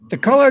The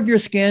color of your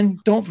skin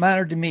don't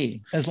matter to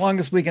me as long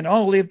as we can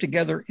all live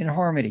together in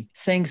harmony,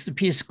 sings the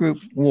peace group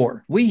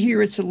War. We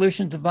here at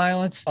Solutions to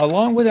Violence,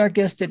 along with our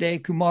guest today,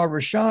 Kumar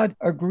Rashad,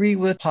 agree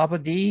with Papa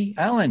D.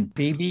 Allen,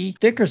 B.B.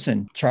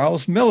 Dickerson,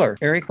 Charles Miller,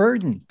 Eric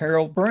Burden,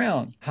 Harold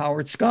Brown,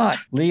 Howard Scott,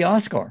 Lee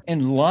Oscar,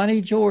 and Lonnie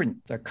Jordan.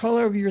 The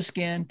color of your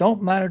skin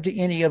don't matter to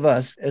any of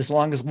us as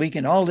long as we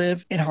can all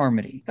live in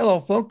harmony. Hello,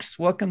 folks.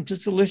 Welcome to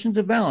Solutions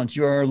to Violence.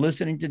 You are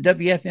listening to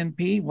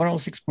WFMP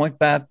 106.5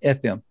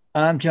 FM.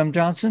 I'm Jim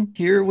Johnson,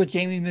 here with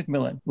Jamie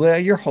McMillan. We are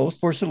your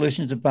hosts for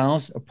Solutions to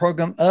Balance, a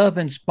program of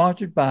and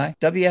sponsored by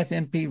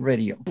WFMP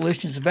Radio.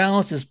 Solutions to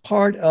Balance is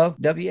part of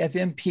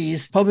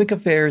WFMP's public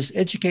affairs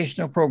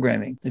educational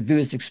programming. The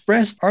views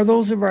expressed are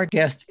those of our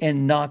guests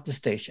and not the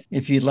station.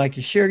 If you'd like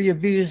to share your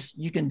views,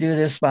 you can do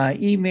this by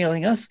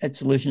emailing us at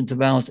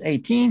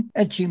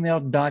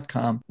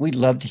solutionstobalance18@gmail.com. We'd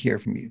love to hear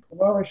from you.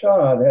 Kumar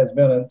Rashad has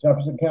been a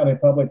Jefferson County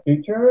public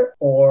teacher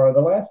for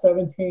the last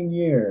 17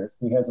 years.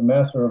 He has a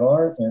Master of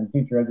Arts in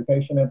Teacher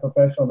Education and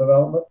Professional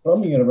Development from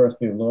the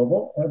University of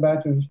Louisville and a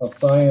Bachelor of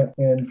Science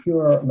in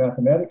Pure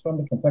Mathematics from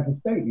the Kentucky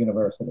State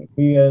University.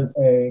 He is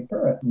a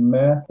current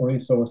math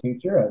resource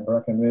teacher at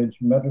Breckenridge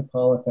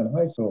Metropolitan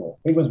High School.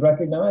 He was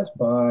recognized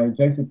by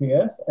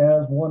JCPS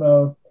as one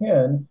of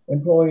 10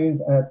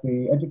 employees at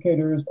the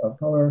Educators of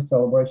Color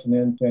celebration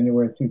in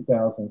January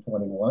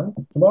 2021.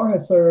 Kumar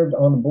has served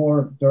on the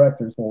board of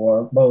directors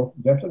for both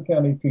Jefferson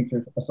County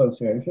Teachers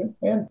Association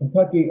and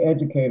Kentucky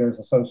Educators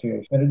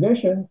Association. In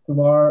addition,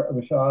 Kumar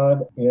Rashad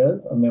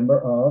is a member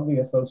of the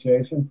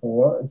Association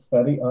for the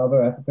Study of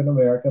African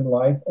American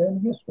Life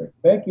and History.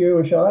 Thank you,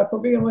 Rashad, for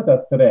being with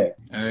us today.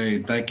 Hey,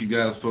 thank you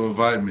guys for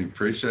inviting me.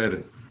 Appreciate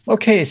it.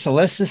 Okay, so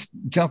let's just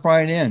jump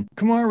right in.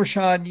 Kumar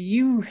Rashad,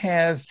 you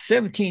have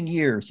 17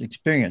 years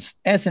experience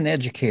as an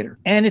educator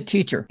and a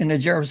teacher in the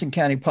Jefferson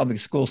County public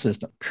school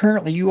system.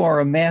 Currently, you are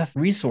a math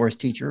resource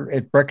teacher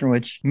at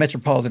Breckenridge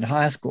Metropolitan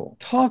High School.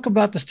 Talk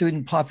about the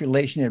student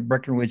population at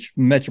Breckenridge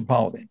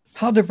Metropolitan.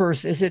 How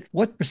diverse is it?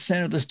 What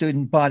percent of the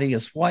student body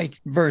is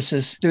white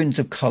versus students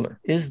of color?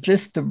 Is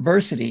this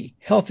diversity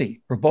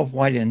healthy for both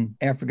white and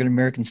African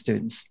American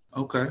students?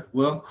 Okay,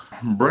 well,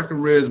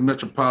 Breckenridge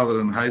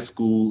Metropolitan High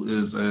School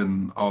is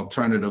an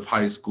alternative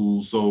high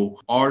school, so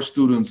our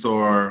students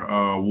are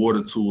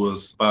awarded to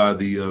us by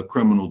the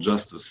criminal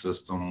justice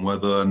system,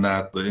 whether or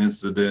not the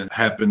incident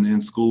happened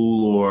in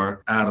school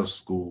or out of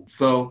school.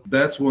 So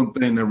that's one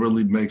thing that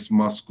really makes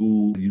my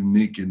school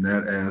unique in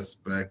that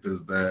aspect,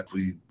 is that if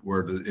we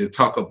were to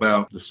talk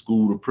about the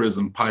school to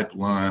prison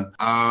pipeline,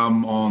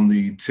 I'm on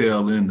the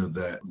tail end of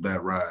that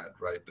ride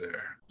right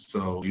there.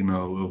 So,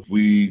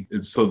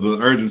 so the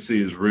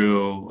urgency is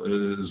real,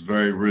 is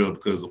very real,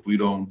 because if we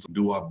don't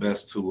do our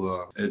best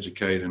to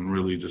educate and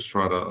really just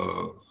try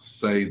to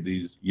save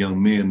these young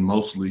men,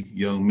 mostly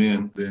young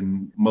men,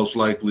 then most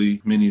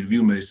likely many of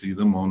you may see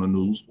them on the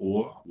news,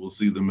 or we'll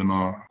see them in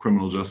our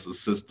criminal justice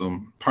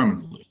system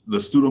permanently.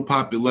 The student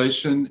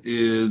population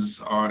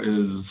is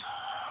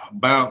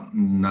about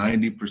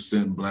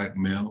 90% Black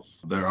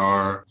males. There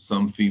are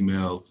some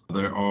females.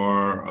 There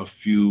are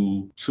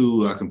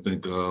two I can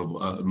think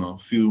of,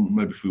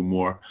 maybe a few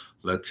more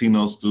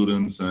Latino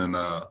students, and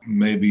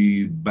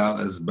maybe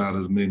about as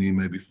many,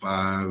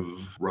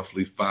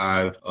 roughly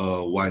five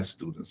white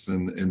students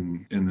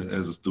in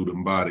as a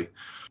student body.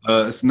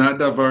 It's not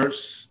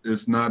diverse,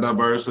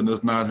 and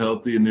it's not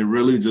healthy, and it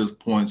really just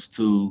points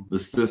to the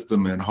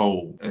system at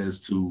whole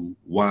as to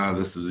why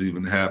this is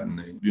even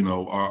happening.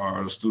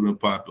 Our student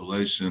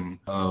population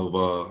of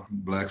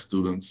Black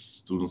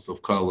students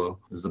of color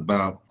is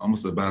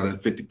almost about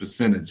at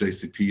 50% at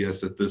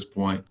JCPS at this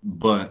point.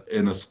 But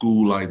in a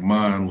school like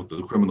mine with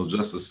the criminal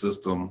justice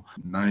system,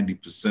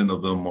 90%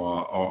 of them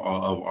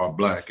are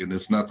Black. And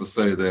it's not to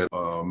say that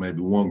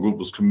maybe one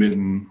group is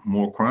committing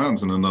more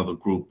crimes than another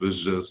group. It's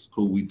just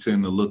who we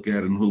tend to look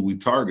at and who we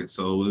target.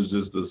 So it's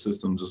just the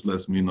system just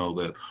lets me know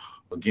that,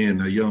 again,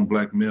 the young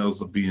Black males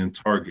are being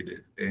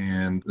targeted,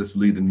 and it's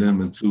leading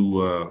them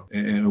into,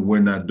 and we're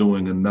not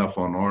doing enough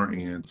on our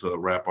end to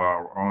wrap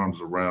our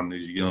arms around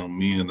these young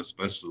men,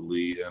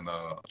 especially, and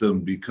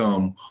them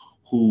become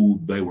who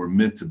they were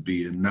meant to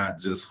be and not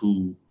just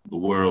who the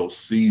world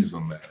sees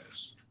them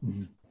as.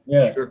 Mm-hmm.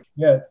 Yeah, sure.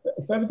 Yeah.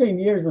 17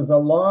 years is a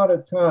lot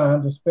of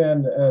time to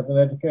spend as an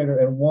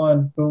educator in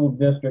one school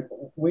district.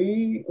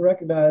 We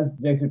recognize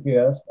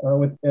JCPS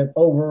with its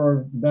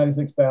over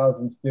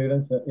 96,000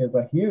 students. It is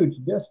a huge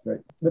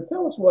district. But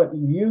tell us what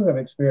you have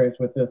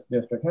experienced with this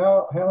district.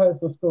 How has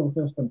the school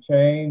system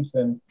changed,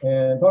 and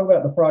talk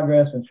about the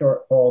progress and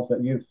shortfalls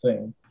that you've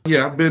seen.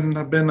 Yeah, I've been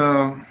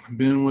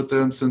with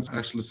them since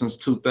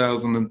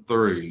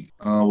 2003,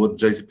 with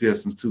JCPS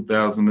since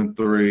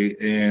 2003,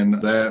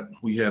 and that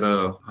we had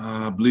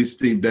I believe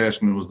Steve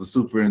Dashman was the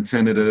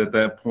superintendent at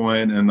that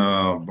point, and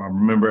I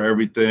remember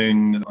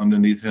everything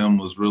underneath him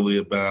was really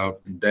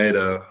about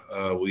data.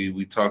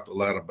 We talked a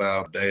lot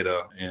about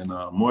data and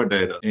more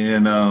data,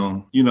 and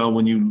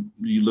when you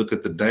look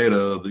at the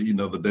data,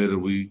 the data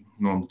we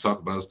normally talk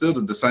about. It's still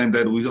the same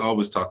data we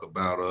always talk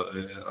about,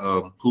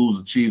 who's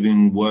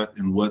achieving what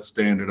and what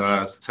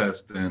standardized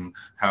test and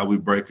how we're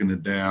breaking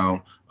it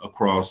down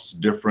across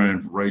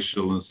different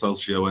racial and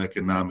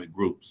socioeconomic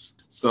groups.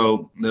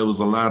 So there was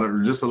a lot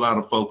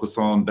of focus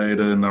on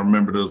data. And I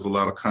remember there was a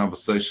lot of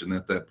conversation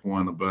at that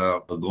point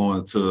about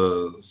going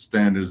to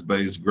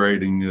standards-based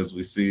grading as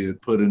we see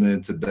it putting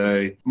in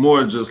today.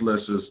 More just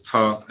let's just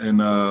talk and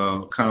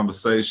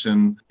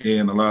conversation,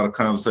 and a lot of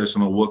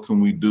conversation on what can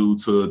we do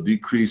to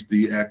decrease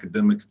the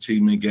academic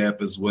achievement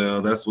gap as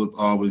well. That's what's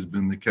always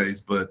been the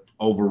case. But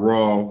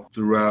overall,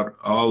 throughout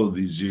all of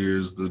these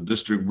years, the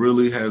district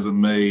really hasn't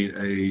made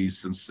a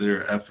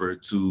sincere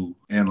effort to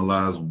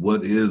analyze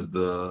what is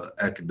the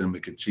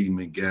academic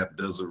achievement gap.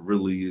 Does it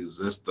really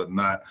exist or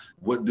not?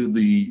 What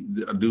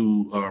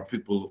do our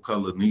people of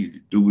color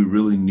need? Do we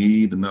really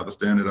need another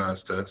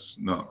standardized test?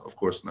 No, of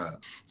course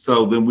not.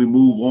 So then we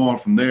move on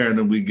from there, and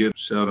then we get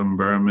Sheldon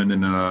Berman,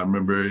 and I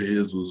remember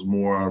his was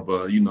more of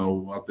a,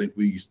 I think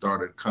we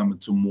started coming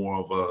to more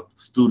of a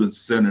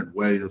student-centered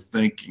way of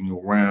thinking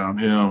around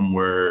him,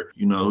 where,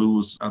 he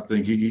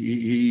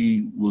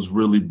was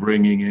really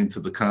bringing into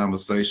the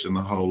conversation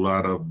a whole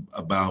lot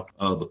about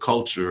the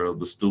culture of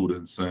the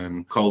students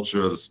and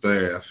culture of the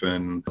staff.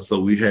 And so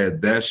we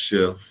had that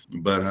shift,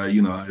 but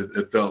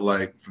it felt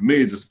like, for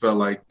me, it just felt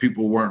like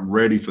people weren't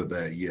ready for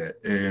that yet.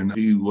 And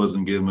he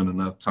wasn't given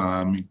enough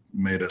time. He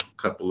made a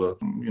couple of,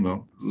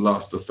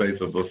 lost the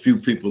faith of a few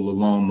people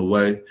along the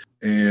way.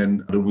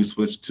 And then we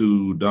switched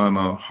to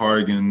Donna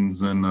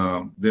Hargens,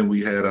 and then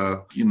we had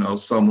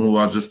someone who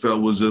I just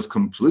felt was just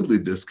completely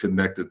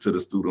disconnected to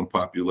the student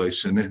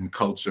population and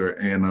culture,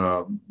 and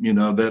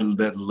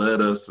that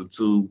led us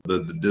to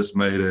the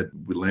dismay that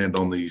we land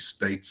on the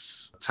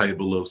state's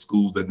table of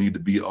schools that need to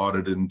be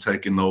audited and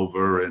taken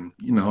over, and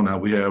now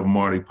we have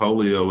Marty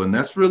Polio, and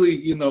that's really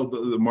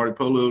the Marty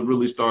Polio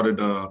really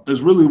started.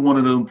 Is really one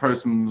of them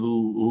persons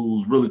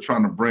who's really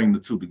trying to bring the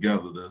two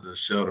together, the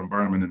Sheldon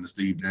Berman and the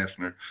Steve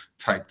Dashner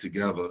type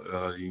together.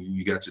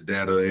 You got your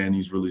data, and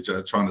he's really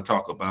trying to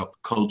talk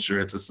about culture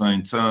at the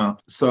same time.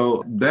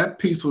 So that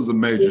piece was a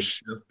major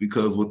shift,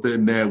 because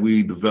within that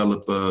we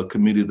developed a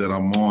committee that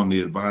I'm on,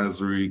 the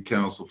Advisory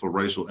Council for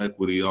Racial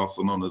Equity,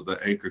 also known as the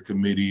ACRE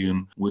Committee,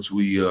 in which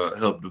we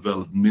helped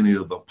develop many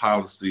of the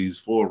policies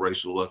for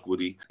racial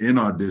equity in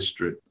our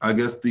district. I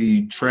guess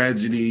the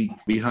tragedy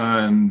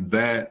behind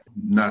that,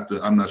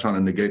 I'm not trying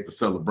to negate the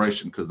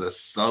celebration, because that's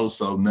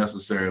so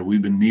necessary.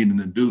 We've been needing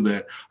to do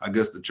that. I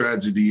guess the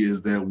tragedy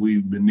is that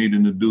we've been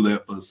needing to do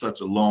that for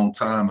such a long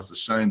time. It's a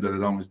shame that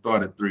it only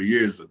started 3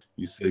 years ago,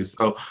 you see.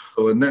 So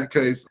in that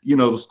case,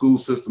 the school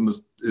system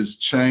is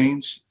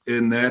changed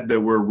in that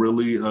we're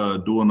really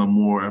doing a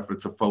more effort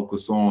to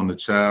focus on the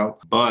child,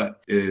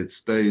 but it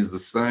stays the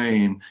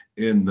same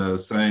in the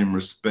same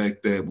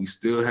respect that we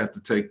still have to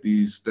take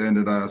these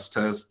standardized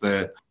tests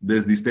that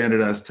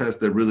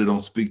really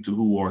don't speak to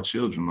who our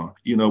children are.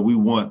 We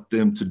want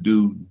them to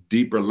do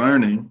deeper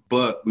learning,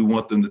 but we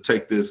want them to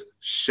take this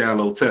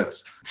shallow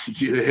test.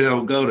 They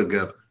don't go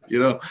together.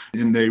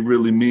 And they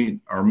really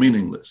are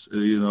meaningless.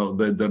 They're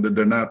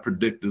not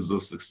predictors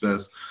of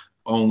success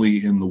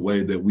only in the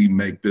way that we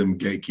make them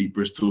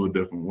gatekeepers to a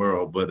different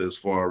world. But as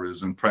far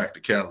as in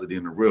practicality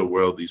in the real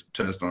world, these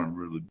tests aren't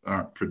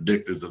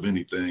predictors of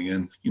anything.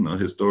 And,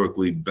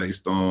 historically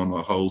based on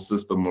a whole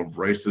system of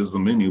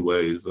racism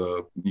anyways,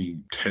 you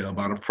tell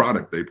by the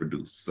product they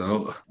produce.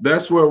 So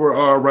that's where we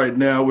are right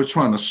now. We're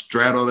trying to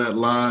straddle that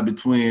line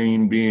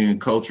between being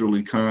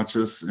culturally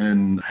conscious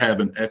and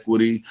having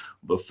equity,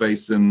 but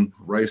facing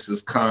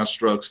racist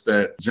constructs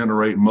that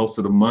generate most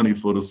of the money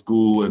for the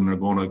school, and they're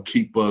going to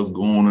keep us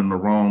going in the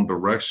wrong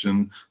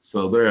direction.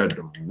 So they're at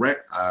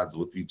direct odds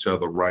with each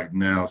other right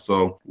now.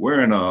 So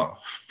we're in a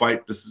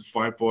fight. This is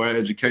fight for our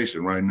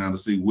education right now to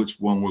see which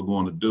one we're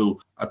going to do.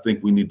 I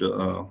think we need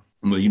to,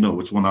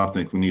 which one I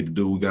think we need to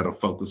do. We got to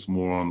focus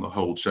more on the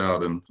whole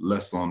child and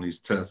less on these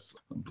tests,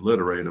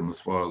 obliterate them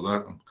as far as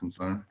I'm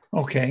concerned.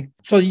 Okay.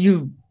 So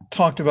you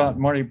talked about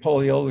Marty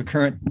Polio, the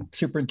current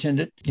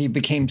superintendent. He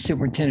became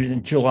superintendent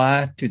in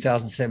July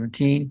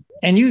 2017.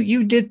 And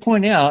you did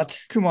point out,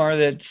 Kumar,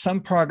 that some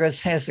progress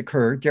has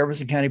occurred.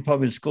 Jefferson County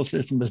Public School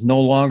System is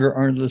no longer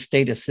under the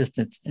state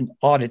assistance and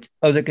audit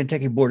of the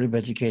Kentucky Board of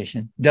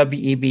Education.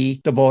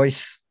 WEB, Du Bois,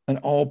 an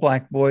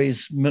all-Black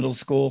boys middle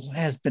school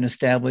has been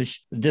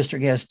established. The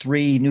district has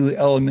 3 new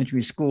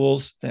elementary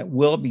schools that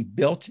will be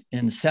built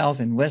in South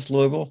and West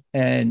Louisville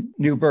and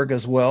Newburgh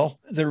as well.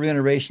 The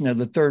renovation of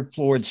the 3rd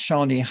floor at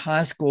Shawnee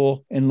High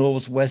School in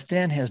Louisville's West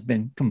End has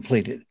been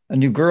completed. A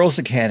new girls'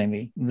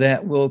 academy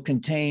that will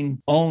contain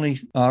only,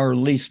 or at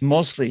least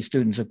mostly,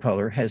 students of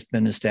color has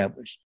been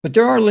established. But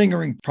there are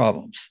lingering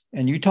problems.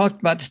 And you talked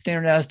about the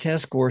standardized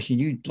test scores, and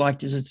you'd like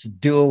to just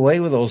do away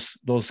with those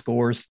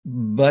scores.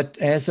 But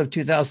as of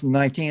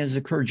 2019, as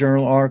the Career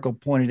Journal article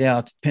pointed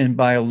out, penned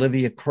by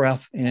Olivia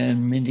Kreff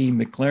and Mindy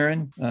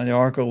McLaren, the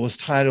article was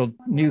titled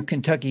 "New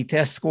Kentucky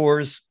Test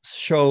Scores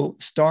Show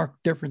Stark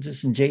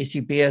Differences in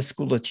JCPS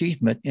School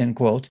Achievement," end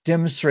quote,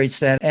 demonstrates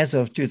that as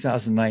of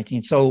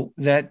 2019. So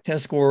that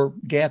test score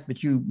gap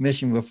that you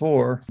mentioned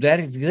before, that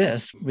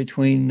exists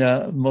between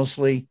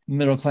mostly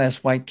middle-class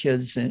white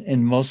kids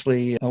and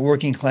mostly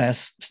working class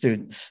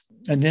students.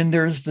 And then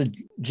there's the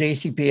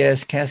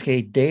JCPS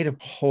Cascade Data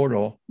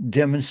Portal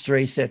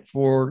demonstrates that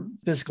for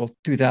fiscal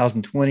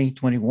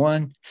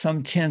 2020-21,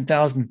 some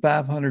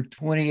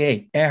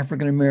 10,528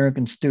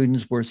 African-American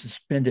students were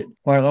suspended,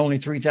 while only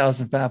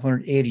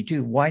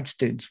 3,582 white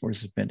students were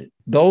suspended.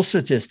 Those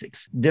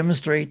statistics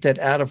demonstrate that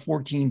out of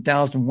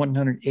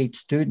 14,108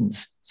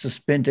 students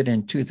suspended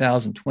in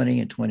 2020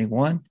 and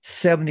 21,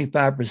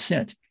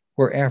 75%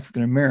 were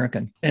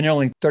African-American and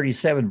only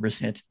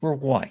 37% were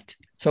white.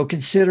 So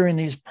considering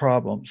these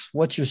problems,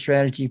 what's your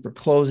strategy for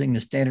closing the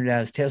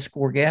standardized test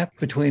score gap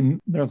between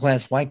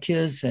middle-class white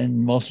kids and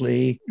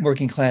mostly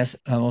working class,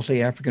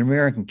 mostly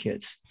African-American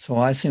kids? So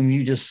I assume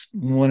you just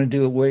want to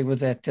do away with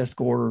that test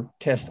score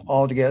test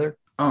altogether?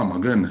 Oh my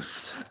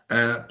goodness.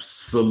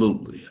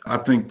 Absolutely. I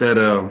think that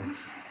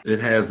it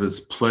has its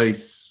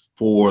place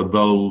for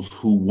those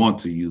who want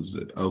to use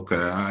it. Okay.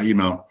 I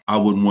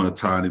wouldn't want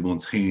to tie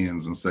anyone's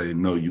hands and say,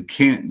 no, you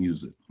can't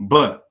use it.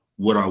 But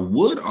what I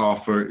would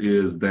offer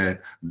is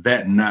that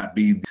not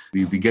be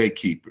the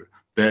gatekeeper,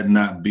 that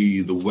not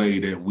be the way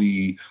that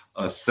we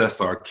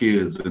assess our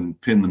kids and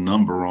pin the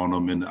number on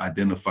them and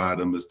identify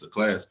them as the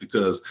class,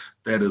 because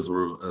that is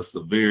a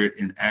severe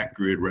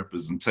inaccurate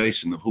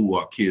representation of who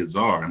our kids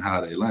are and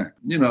how they learn.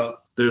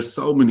 There's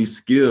so many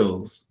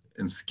skills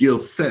and skill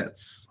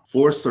sets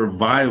for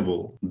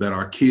survival that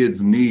our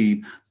kids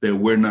need that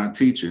we're not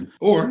teaching,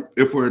 or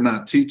if we're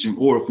not teaching,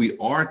 or if we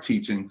are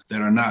teaching,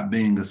 that are not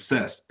being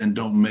assessed and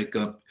don't make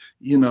up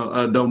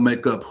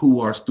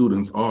who our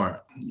students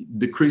are.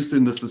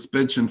 Decreasing the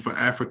suspension for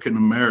African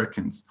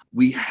Americans.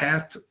 We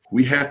have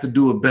to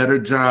do a better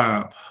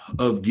job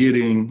of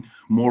getting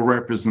more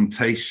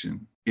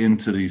representation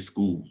into these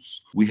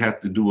schools. We have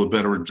to do a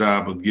better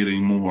job of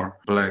getting more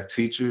Black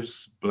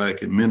teachers,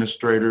 Black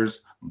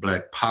administrators,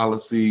 Black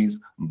policies,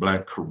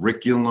 Black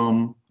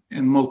curriculum,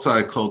 and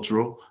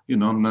multicultural,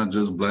 not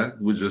just Black.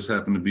 We just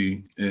happen to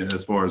be,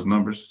 as far as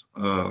numbers,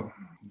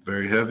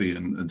 very heavy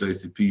in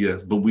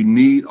JCPS. But we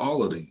need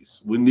all of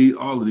these. We need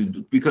all of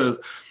these because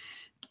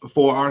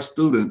for our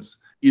students,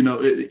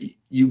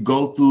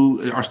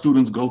 our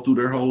students go through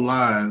their whole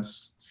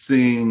lives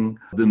seeing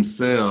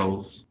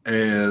themselves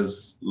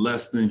as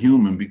less than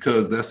human,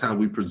 because that's how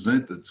we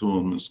present it to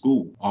them in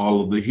school.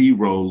 All of the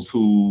heroes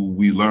who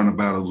we learn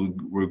about as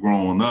we're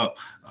growing up,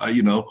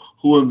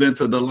 who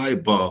invented the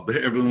light bulb?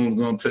 Everyone's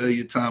going to tell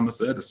you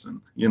Thomas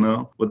Edison,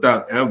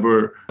 without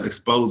ever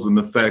exposing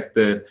the fact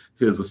that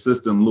his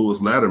assistant,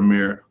 Lewis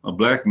Latimer, a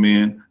Black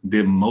man,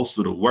 did most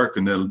of the work,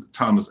 and that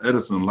Thomas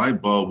Edison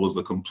light bulb was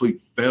a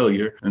complete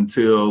failure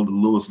until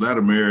Lewis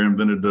Latimer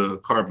invented the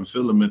carbon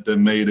filament that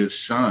made it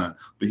shine.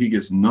 But he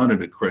gets none of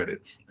the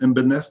credit.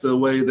 But that's the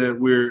way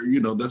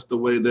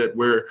that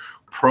we're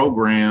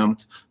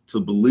programmed to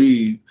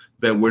believe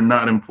that we're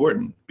not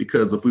important,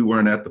 because if we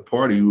weren't at the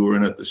party, we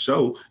weren't at the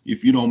show.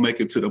 If you don't make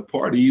it to the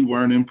party, you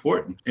weren't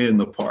important. And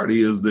the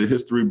party is the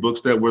history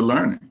books that we're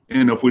learning.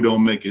 And if we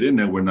don't make it in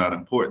there, we're not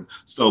important.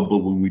 But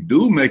when we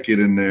do make it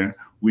in there,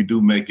 we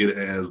do make it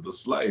as the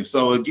slave.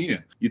 So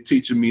again, you're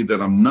teaching me that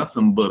I'm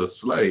nothing but a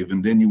slave.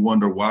 And then you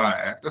wonder why I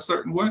act a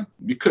certain way,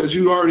 because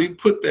you already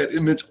put that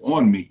image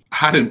on me.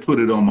 I didn't put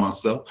it on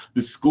myself.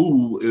 The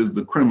school is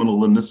the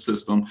criminal in this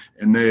system,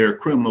 and they're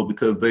criminal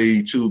because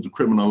they choose to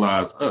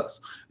criminalize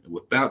us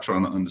without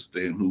trying to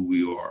understand who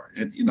we are.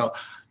 And,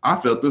 I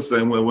felt the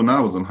same way when I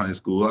was in high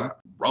school. I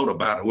wrote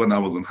about it when I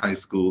was in high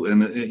school.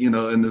 And,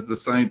 and it's the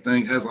same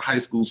thing as a high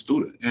school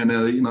student. And,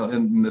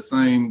 and the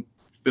same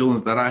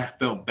feelings that I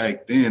felt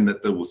back then,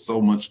 that there was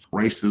so much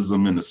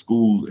racism in the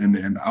schools.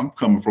 And I'm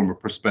coming from a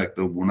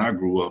perspective, when I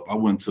grew up, I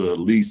went to at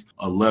least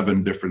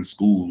 11 different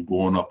schools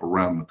growing up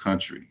around the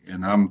country.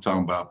 And I'm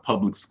talking about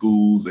public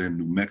schools in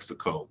New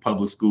Mexico,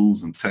 public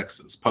schools in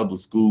Texas, public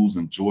schools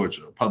in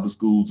Georgia, public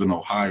schools in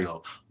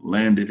Ohio,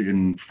 landed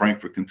in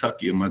Frankfort,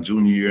 Kentucky in my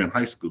junior year in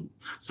high school.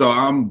 So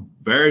I'm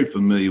very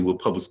familiar with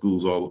public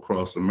schools all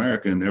across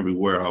America, and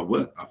everywhere I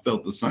went, I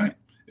felt the same.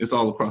 It's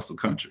all across the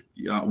country.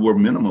 Yeah, we're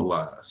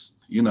minimalized.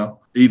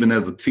 Even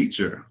as a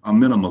teacher, I'm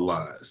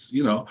minimalized.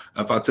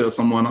 If I tell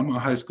someone I'm a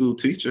high school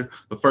teacher,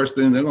 the first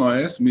thing they're going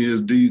to ask me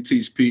is, do you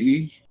teach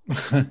PE?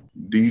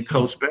 Do you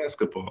coach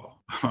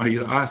basketball? Are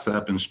you an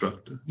ISAP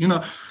instructor?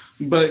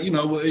 But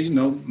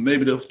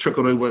maybe they'll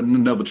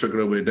never trickle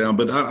their way down.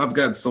 But I've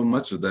got so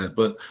much of that.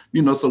 But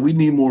so we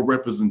need more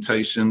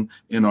representation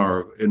in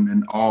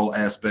all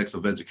aspects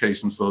of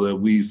education, so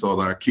that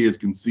our kids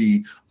can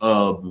see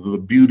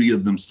the beauty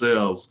of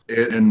themselves,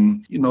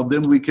 and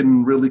then we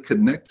can really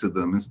connect to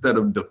them instead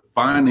of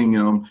defining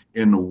them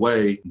in a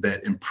way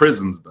that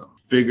imprisons them,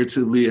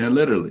 figuratively and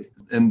literally.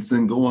 And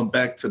then going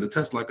back to the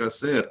test, like I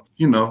said,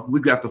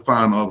 we've got to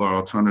find other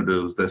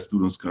alternatives that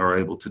students are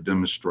able to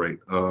demonstrate,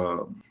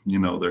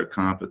 their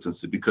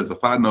competency. Because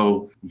if I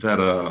know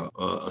that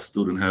a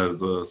student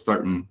has a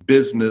certain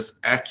business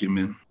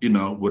acumen,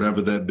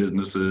 whatever that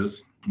business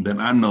is,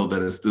 then I know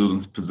that a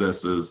student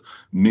possesses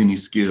many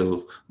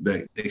skills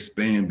that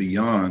expand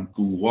beyond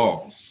school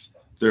walls.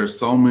 There are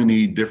so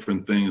many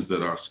different things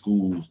that our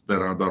schools,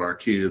 that our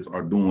kids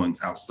are doing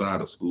outside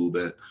of school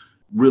that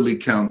really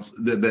counts,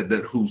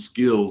 that whose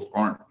skills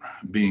aren't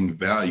being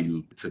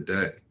valued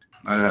today.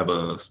 I have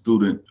a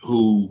student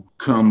who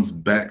comes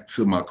back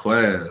to my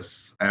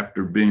class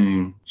after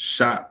being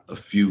shot a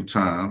few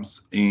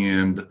times,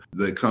 and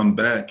they come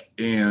back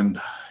and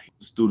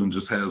the student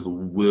just has a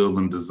will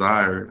and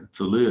desire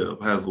to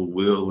live, has a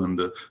will and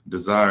a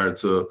desire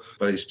to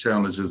face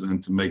challenges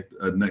and to make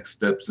next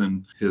steps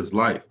in his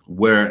life.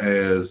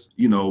 Whereas,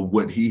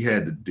 what he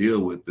had to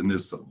deal with in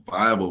his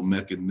survival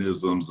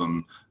mechanisms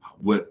and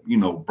what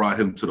brought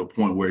him to the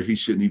point where he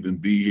shouldn't even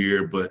be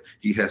here, but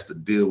he has to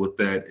deal with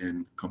that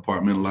and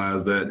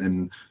compartmentalize that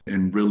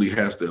and really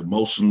has to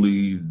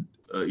emotionally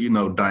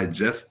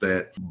digest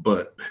that,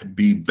 but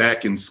be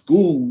back in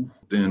school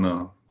in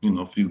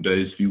a few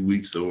days, few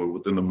weeks, or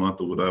within a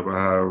month or whatever,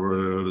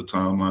 however the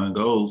timeline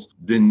goes,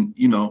 then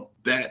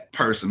that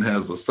person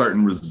has a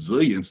certain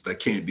resilience that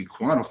can't be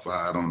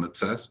quantified on the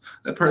test.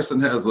 That person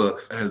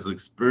has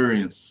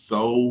experienced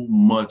so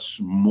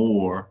much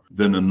more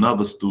than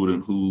another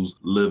student who's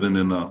living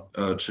in a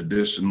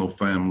traditional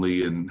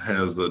family and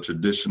has a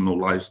traditional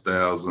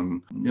lifestyles,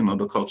 and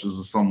the cultures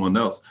of someone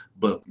else.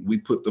 But we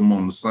put them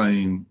on the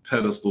same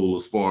pedestal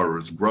as far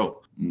as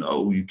growth.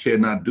 No, you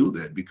cannot do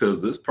that,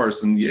 because this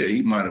person,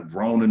 he might have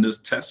grown in this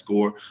test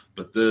score,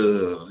 but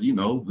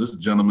this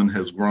gentleman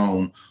has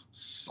grown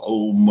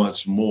so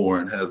much more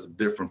and has a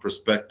different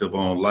perspective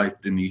on life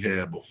than he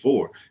had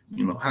before.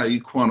 How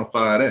you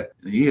quantify that?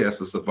 He has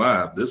to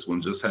survive. This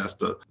one just has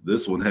to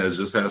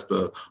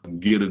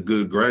get a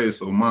good grade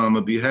so mom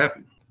will be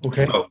happy.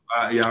 Okay. So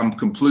I'm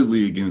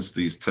completely against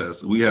these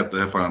tests. We have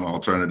to find an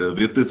alternative.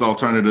 If this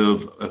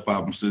alternative, if I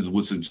would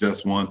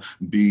suggest one,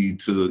 be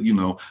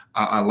to,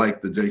 I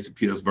like the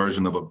JCPS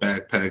version of a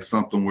backpack,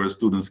 something where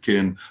students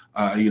can,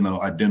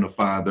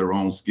 identify their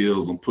own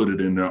skills and put it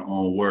in their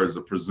own words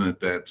to present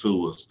that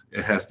to us.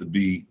 It has to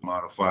be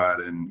modified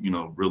and,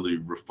 really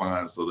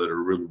refined so that it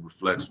really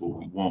reflects what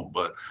we want.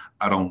 But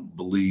I don't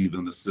believe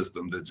in a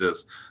system that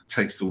just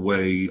takes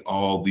away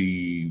all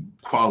the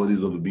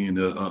qualities of being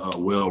a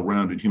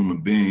well-rounded human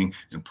being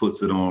and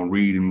puts it on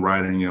reading,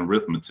 writing, and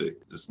arithmetic.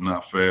 It's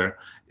not fair.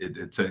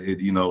 It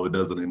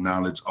doesn't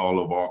acknowledge all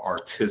of our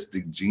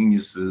artistic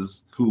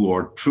geniuses who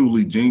are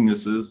truly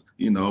geniuses,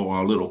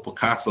 our little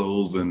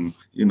Picassos and,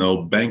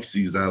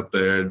 Banksys out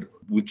there.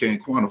 We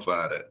can't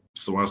quantify that.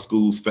 So our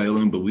school's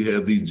failing, but we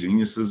have these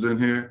geniuses in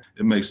here.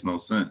 It makes no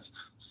sense.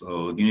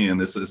 So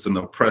again, it's an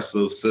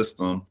oppressive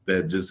system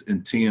that just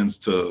intends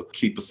to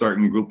keep a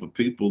certain group of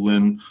people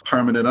in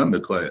permanent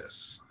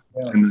underclass.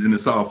 Yeah. And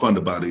it's all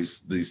funded by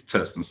these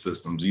testing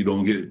systems. You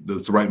don't get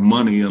the right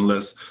money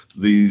unless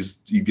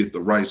you get the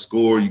right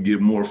score. You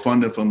get more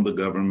funding from the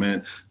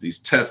government. These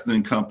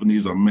testing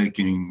companies are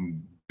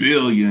making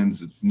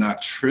billions, if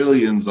not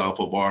trillions, off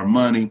of our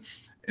money.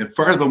 And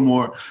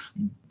furthermore,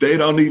 they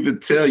don't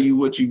even tell you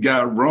what you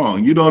got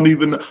wrong. You don't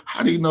even know.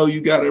 How do you know you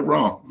got it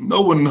wrong?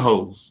 No one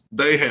knows.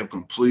 They have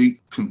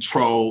complete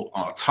control,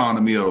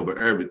 autonomy over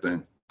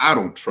everything. I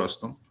don't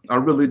trust them. I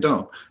really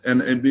don't.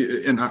 And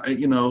I,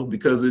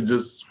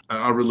 because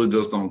I really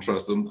just don't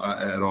trust them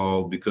at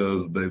all,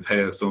 because they've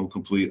had some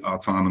complete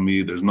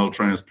autonomy. There's no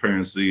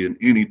transparency in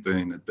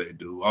anything that they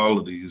do. All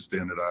of these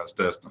standardized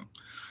testing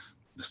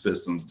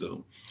systems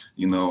do.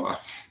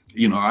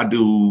 I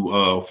do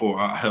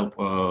I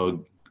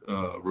help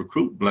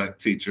recruit Black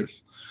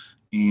teachers,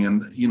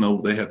 and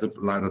they have to, a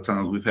lot of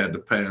times we've had to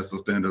pass a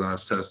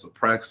standardized test of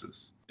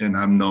praxis. And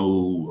I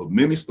know of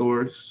many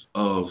stories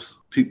of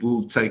people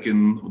who've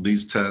taken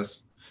these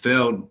tests,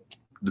 failed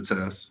the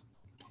test,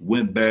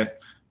 went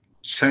back,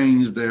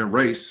 changed their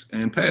race,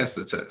 and passed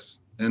the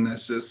test. And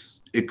that's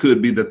just, it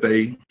could be that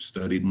they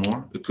studied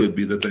more. It could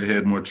be that they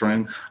had more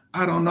training.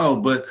 I don't know,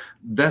 but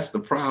that's the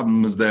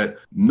problem, is that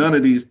none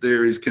of these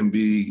theories can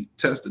be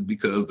tested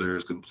because there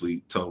is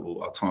complete,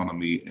 total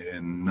autonomy,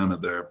 and none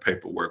of their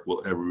paperwork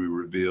will ever be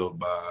revealed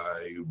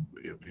by,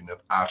 if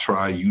I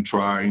try, you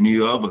try,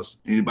 any of us,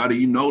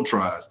 anybody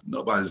tries.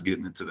 Nobody's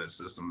getting into that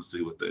system to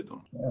see what they're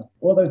doing. Yeah.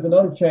 Well, there's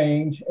another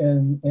change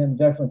in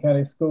Jefferson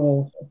County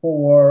schools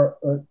for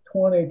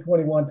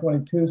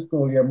 2021-22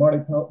 school year. Marty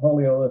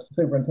Polio, the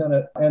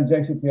superintendent, and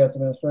JCPS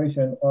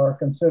administration are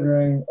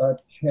considering a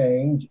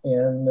change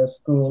in the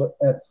school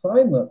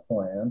assignment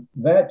plan.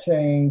 That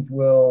change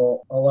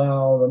will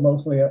allow the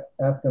mostly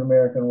African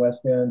American West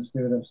End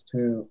students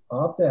to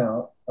opt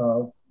out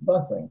of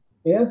busing.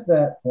 If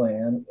that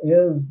plan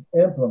is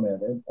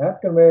implemented,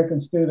 African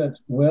American students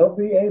will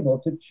be able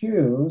to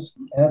choose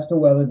as to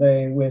whether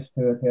they wish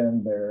to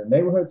attend their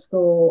neighborhood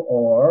school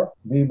or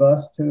be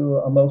bused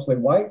to a mostly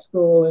white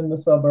school in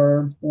the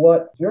suburbs.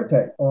 What's your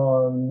take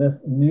on this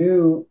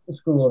new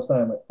school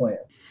assignment plan?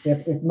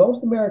 If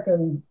most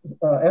African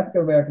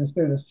American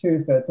students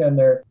choose to attend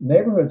their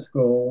neighborhood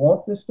school,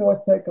 won't this choice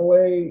take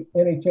away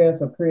any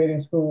chance of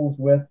creating schools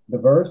with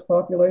diverse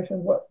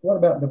populations? What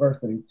about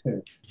diversity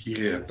too?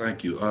 Yeah,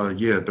 thank you.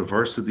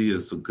 Diversity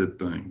is a good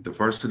thing.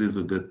 Diversity is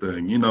a good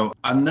thing.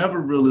 I never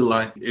really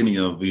liked any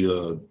of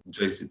the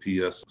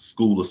JCPS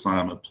school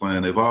assignment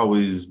plan. They've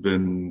always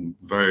been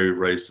very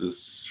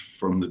racist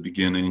from the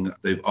beginning.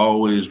 They've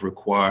always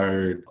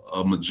required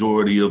a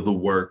majority of the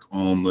work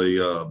on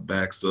the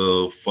backs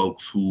of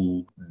folks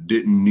who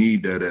didn't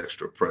need that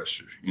extra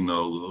pressure,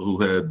 who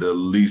had the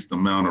least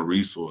amount of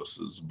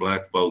resources.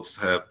 Black folks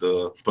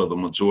for the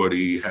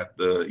majority,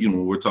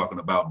 when we're talking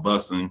about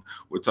busing,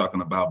 we're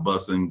talking about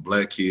busing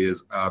Black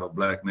kids out of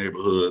Black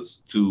neighborhoods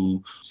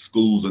to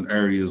schools and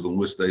areas in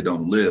which they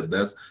don't live.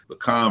 That's the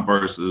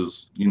converse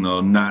is,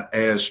 not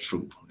as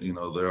true.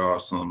 There are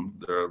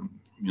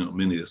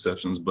many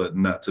exceptions, but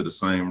not to the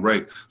same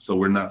rate. So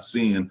we're not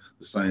seeing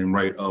the same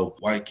rate of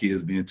white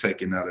kids being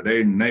taken out of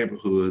their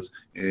neighborhoods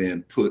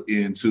and put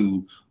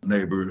into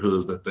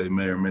neighborhoods that they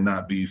may or may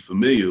not be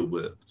familiar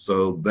with.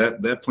 So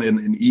that plan,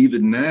 and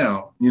even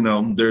now,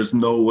 there's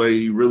no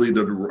way really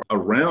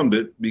around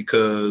it,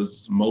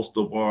 because most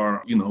of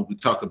our, we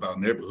talk about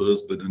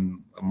neighborhoods, but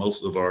in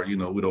most of our, we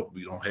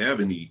don't have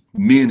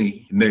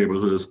many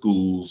neighborhood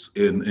schools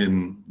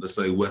in let's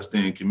say West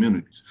End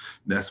communities.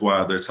 That's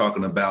why they're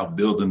talking about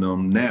building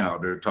them now.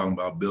 They're talking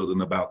about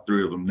building about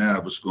 3 of them now,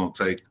 which is going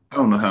to take, I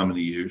don't know how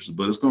many years,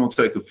 but it's going to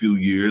take a few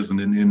years. And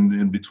then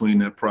in between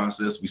that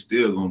process, we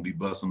still going to be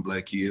busing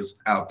Black kids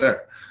out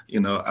there,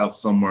 out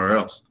somewhere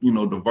else.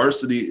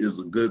 Diversity is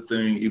a good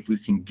thing if we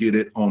can get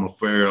it on a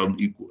fair and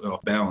equal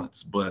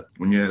balance. But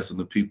when you're asking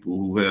the people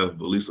who have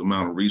the least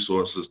amount of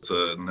resources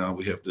now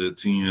we have to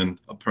attend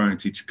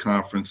parent-teacher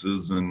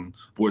conferences and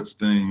sports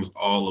things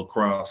all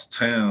across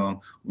town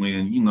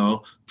when,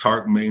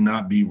 TARC may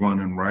not be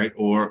running right,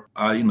 or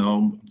I,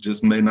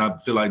 just may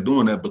not feel like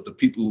doing that. But the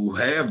people who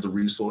have the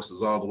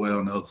resources all the way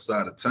on the other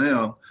side of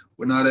town,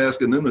 we're not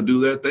asking them to do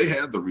that. They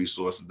have the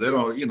resources. They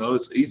don't,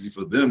 it's easy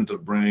for them to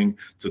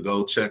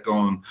go check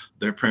on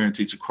their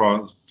parent-teacher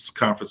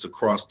conference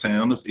across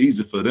town. It's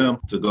easy for them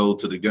to go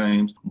to the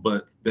games,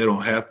 but they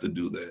don't have to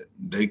do that.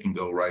 They can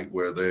go right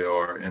where they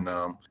are. And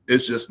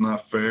it's just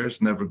not fair.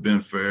 It's never been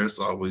fair. It's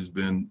always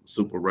been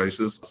super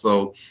racist.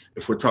 So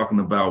if we're talking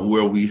about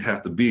where we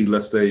have to be,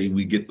 let's say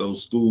we get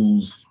those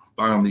schools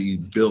finally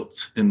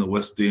built in the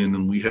West End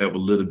and we have a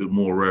little bit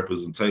more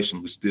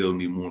representation. We still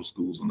need more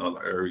schools in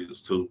other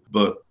areas too.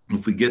 But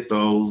if we get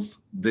those,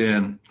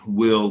 then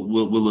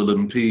will it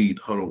impede?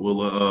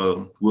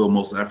 Will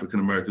most African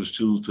Americans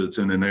choose to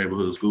attend their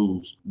neighborhood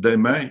schools? They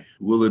may.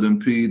 Will it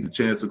impede the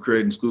chance of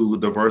creating schools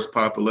with diverse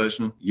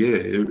population? Yeah,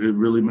 it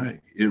really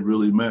may. It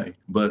really may.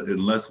 But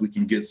unless we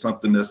can get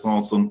something that's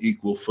on some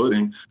equal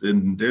footing,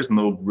 then there's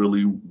no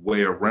really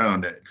way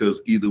around that. Because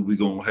either we're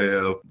gonna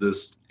have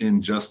this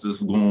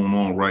injustice going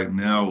on right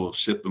now of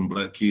shipping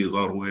Black kids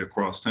all the way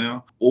across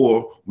town,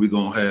 or we're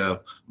gonna have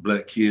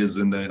Black kids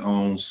in their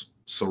own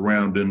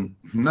surrounding,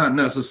 not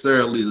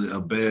necessarily a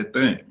bad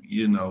thing,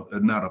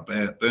 not a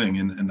bad thing.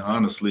 And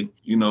honestly,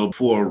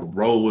 for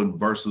Roe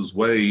versus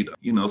Wade,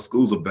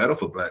 schools are better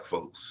for Black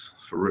folks,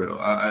 for real.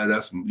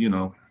 That's,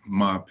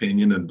 my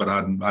opinion, but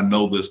I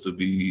know this to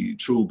be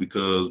true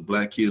because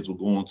Black kids were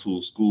going to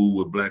a school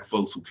with Black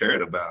folks who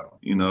cared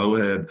about them.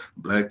 Had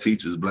Black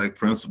teachers, Black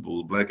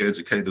principals, Black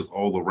educators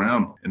all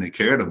around them, and they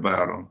cared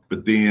about them.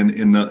 But then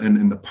in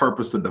the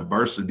purpose of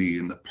diversity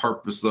and the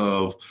purpose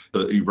of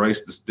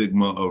erase the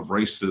stigma of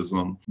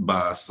racism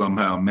by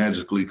somehow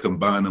magically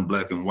combining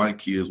Black and white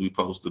kids, we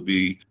supposed to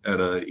be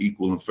at an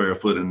equal and fair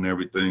footing and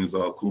everything's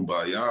all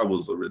kumbaya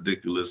was a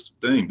ridiculous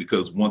thing,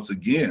 because once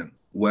again,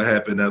 what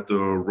happened after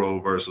Roe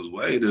versus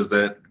Wade is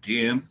that,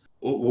 again,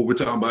 when we're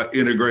talking about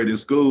integrating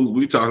schools,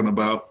 we're talking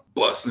about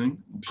busing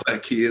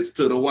Black kids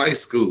to the white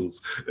schools.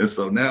 And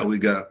so now we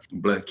got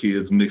Black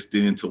kids mixed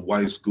into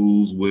white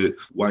schools with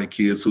white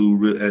kids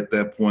who at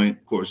that point,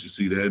 of course, you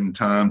see that in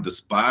time,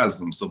 despise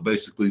them. So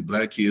basically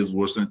Black kids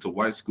were sent to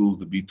white schools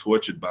to be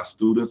tortured by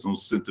students and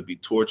sent to be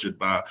tortured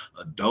by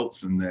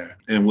adults in there.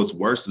 And what's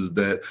worse is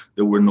that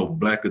there were no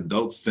Black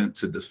adults sent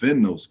to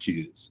defend those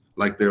kids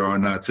like there are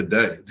not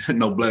today. There are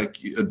no Black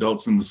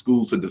adults in the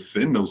schools to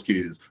defend those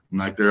kids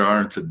like there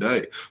aren't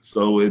today.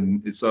 So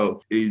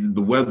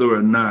whether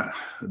or not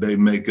they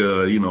make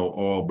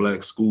all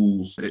Black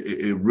schools,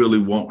 it really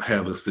won't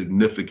have a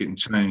significant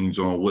change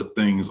on what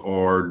things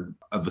are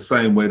the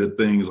same way that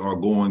things are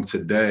going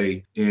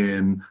today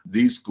in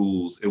these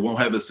schools. It won't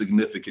have a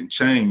significant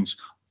change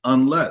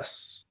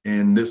unless,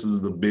 and this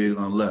is the big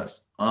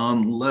unless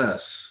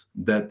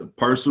that the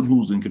person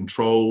who's in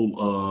control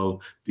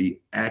of the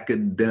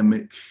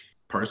academics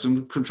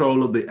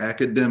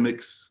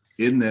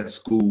in that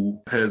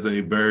school has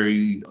a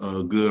very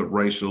good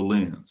racial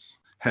lens,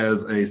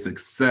 has a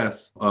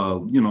success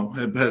of,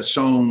 has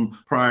shown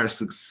prior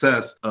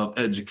success of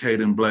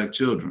educating Black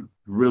children,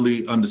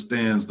 really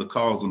understands the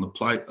cause and the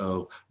plight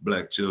of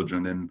Black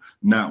children, and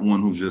not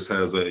one who just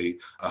has a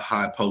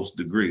high post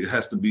degree. It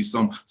has to be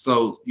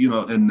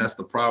and that's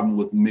the problem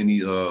with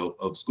many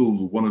of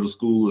schools. One of the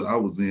schools I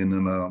was in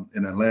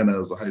Atlanta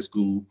as a high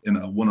school, in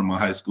one of my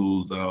high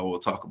schools, we'll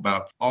talk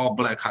about all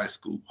Black high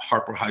school,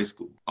 Harper High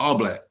School, all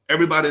Black,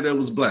 everybody that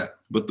was Black,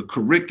 but the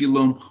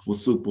curriculum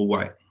was super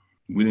white.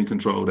 We didn't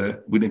control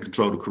that. We didn't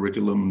control the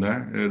curriculum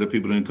there. The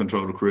people didn't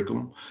control the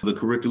curriculum. The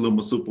curriculum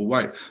was super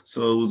white.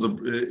 So it was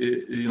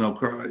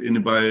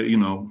anybody,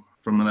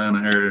 from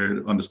Atlanta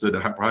area understood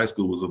that Harper High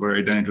School was a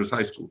very dangerous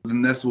high school.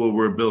 And that's what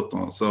we're built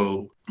on.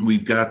 So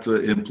we've got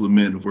to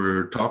implement, if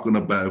we're talking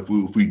about,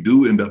 if we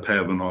do end up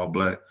having all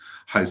Black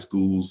high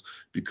schools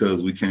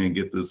because we can't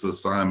get this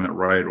assignment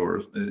right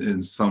or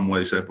in some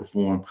way, shape, or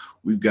form,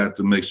 we've got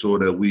to make sure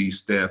that we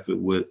staff it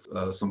with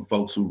some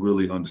folks who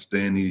really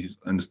understand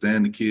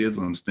the kids,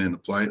 understand the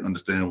plight,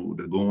 understand what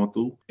they're going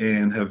through,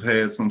 and have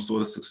had some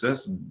sort of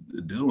success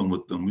dealing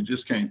with them. We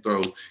just can't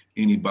throw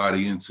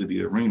anybody into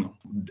the arena.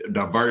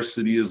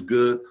 Diversity is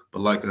good, but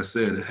like I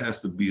said, it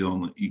has to be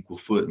on an equal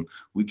footing.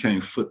 We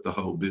can't foot the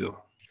whole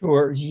bill.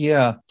 Sure,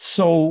 yeah.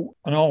 So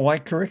an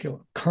all-white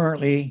curriculum.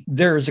 Currently,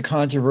 there is a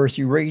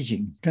controversy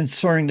raging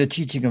concerning the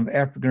teaching of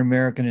African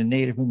American and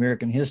Native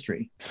American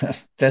history.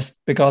 That's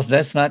because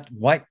that's not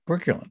white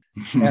curriculum,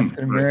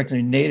 African American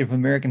and Native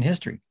American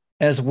history,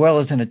 as well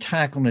as an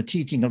attack on the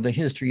teaching of the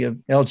history of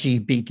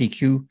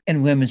LGBTQ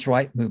and women's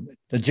rights movement.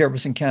 The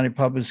Jefferson County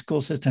public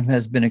school system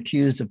has been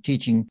accused of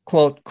teaching,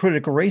 quote,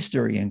 critical race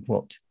theory, end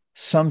quote.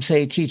 Some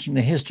say teaching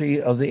the history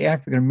of the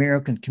African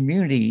American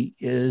community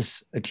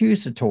is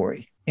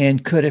accusatory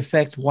and could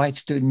affect white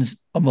students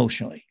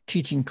emotionally.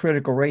 Teaching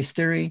critical race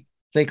theory,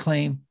 they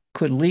claim,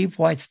 could leave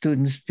white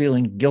students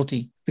feeling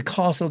guilty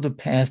because of the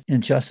past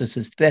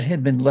injustices that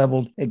had been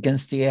leveled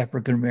against the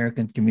African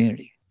American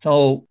community.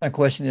 So my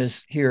question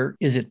is here,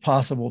 is it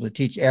possible to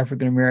teach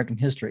African American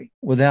history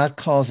without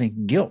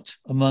causing guilt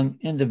among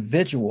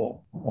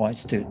individual white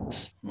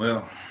students?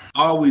 Well,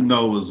 all we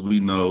know is we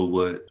know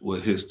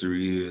what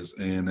history is.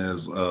 And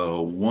as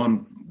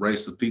one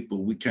race of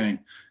people, we can't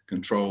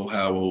control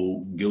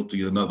how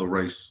guilty another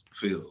race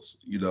feels.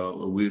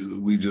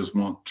 We just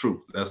want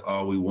truth. That's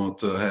all we want,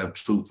 to have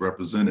truth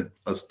represented.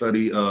 A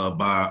study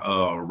by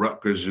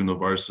Rutgers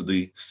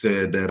University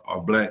said that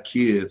our Black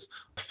kids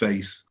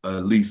face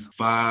at least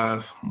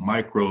 5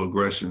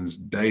 microaggressions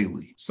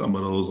daily. Some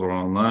of those are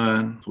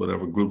online,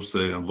 whatever groups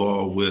they're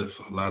involved with.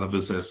 A lot of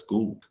it's at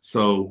school.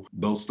 So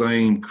those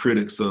same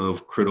critics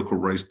of critical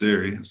race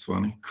theory, it's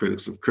funny,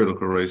 critics of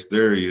critical race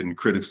theory and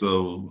critics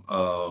of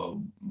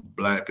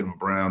Black and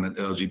brown and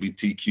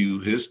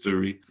LGBTQ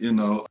history,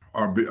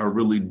 are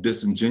really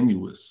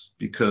disingenuous,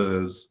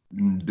 because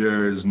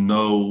there is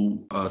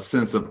no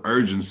sense of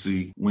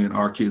urgency when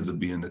our kids are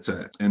being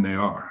attacked, and they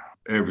are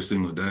every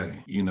single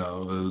day.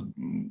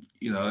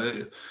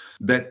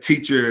 That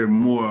teacher in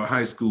Moore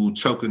High School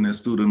choking that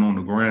student on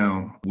the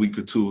ground a week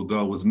or two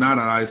ago was not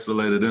an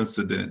isolated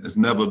incident. It's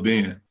never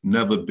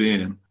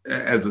been.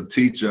 As a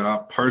teacher,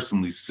 I've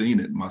personally seen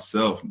it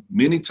myself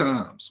many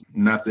times.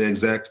 Not the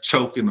exact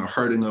choking or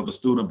hurting of a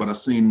student, but I've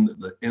seen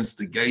the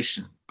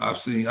instigation. I've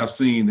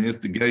seen the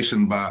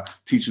instigation by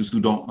teachers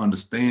who don't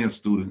understand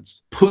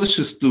students, push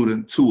a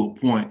student to a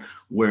point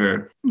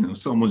where,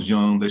 someone's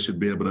young, they should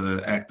be able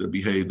to act or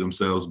behave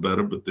themselves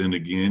better. But then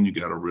again, you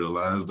got to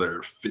realize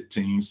they're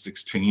 15,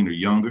 16 or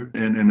younger.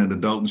 And an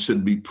adult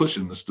shouldn't be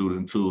pushing the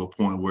student to a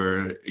point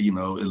where, it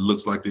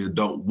looks like the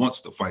adult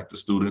wants to fight the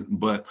student,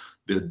 but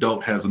the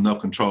adult has enough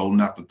control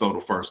not to throw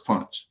the first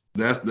punch.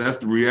 That's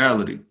the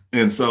reality.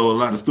 And so a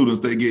lot of students,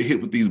 they get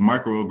hit with these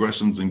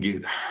microaggressions and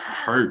get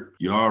hurt.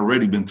 You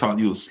already been taught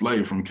you a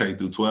slave from K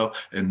through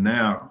 12, and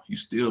now you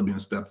still being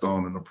stepped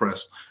on and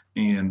oppressed.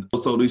 And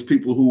so these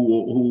people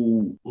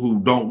who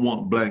don't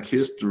want Black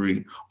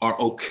history are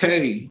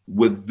okay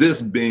with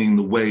this being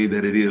the way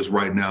that it is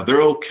right now.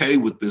 They're okay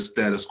with this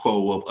status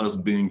quo of us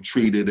being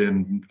treated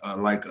and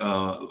like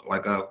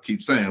I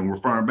keep saying,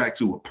 referring back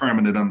to a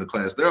permanent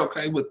underclass. They're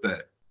okay with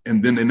that.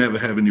 And then they never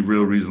have any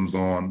real reasons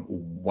on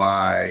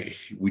why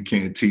we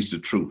can't teach the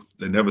truth.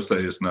 They never say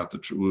it's not the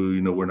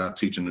truth. We're not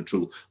teaching the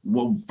truth.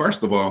 Well,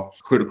 first of all,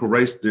 critical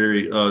race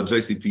theory,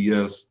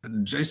 JCPS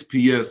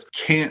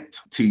can't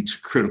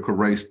teach critical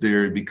race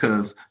theory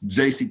because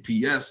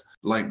JCPS,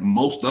 like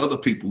most other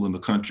people in the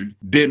country,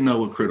 didn't know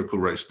what critical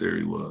race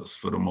theory was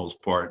for the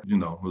most part.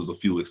 There's a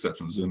few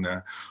exceptions in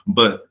there,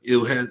 but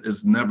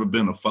it's never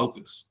been a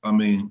focus.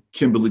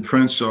 Kimberly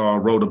Crenshaw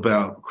wrote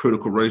about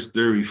critical race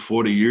theory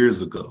 40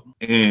 years ago,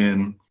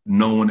 and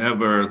No one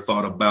ever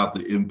thought about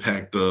the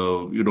impact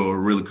of, or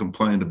really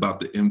complained about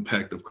the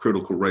impact of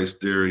critical race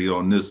theory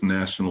on this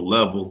national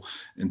level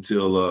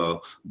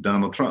until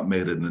Donald Trump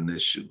made it an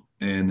issue.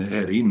 And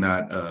had he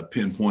not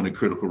pinpointed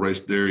critical race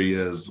theory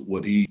as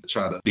what he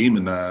tried to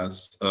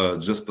demonize,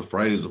 just the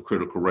phrase of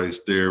critical race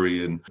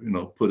theory, and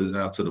put it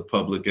out to the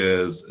public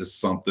as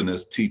something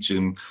that's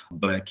teaching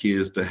Black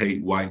kids to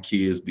hate white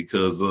kids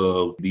because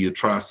of the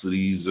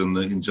atrocities and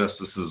the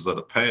injustices of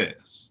the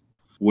past.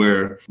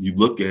 Where you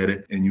look at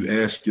it and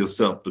you ask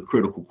yourself the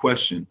critical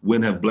question,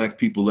 when have Black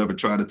people ever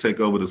tried to take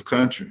over this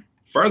country?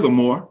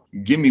 Furthermore,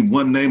 give me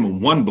one name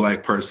of one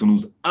Black person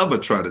who's ever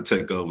tried to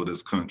take over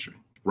this country.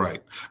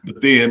 Right.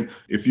 But then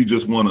if you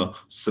just want to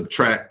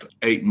subtract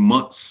 8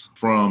 months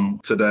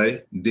from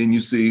today, then you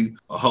see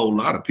a whole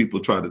lot of people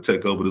try to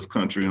take over this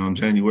country on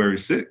January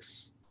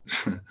 6th.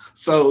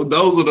 So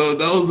those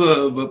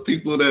are the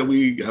people that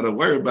we got to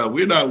worry about.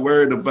 We're not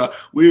worried about,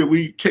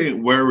 we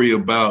can't worry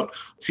about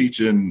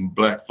teaching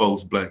Black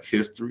folks Black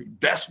history.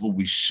 That's what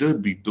we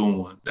should be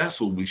doing.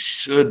 That's what we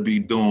should be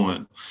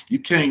doing. You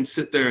can't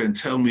sit there and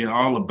tell me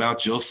all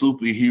about your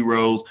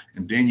superheroes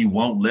and then you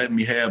won't let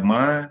me have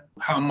mine.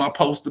 How am I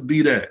supposed to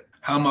be that?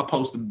 How am I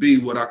supposed to be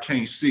what I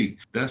can't see?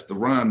 That's the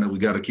rhyme that we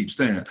got to keep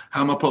saying.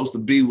 How am I supposed to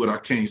be what I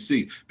can't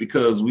see?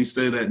 Because we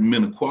say that in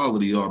men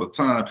equality all the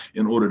time.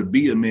 In order to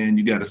be a man,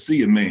 you got to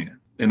see a man.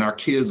 And our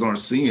kids aren't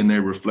seeing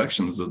their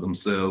reflections of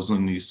themselves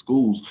in these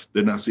schools.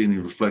 They're not seeing any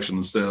reflection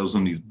of themselves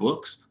in these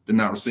books. They're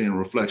not seeing a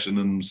reflection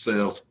of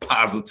themselves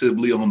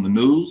positively on the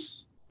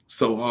news.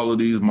 So all of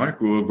these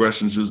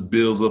microaggressions just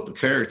builds up a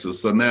character.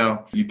 So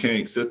now you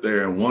can't sit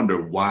there and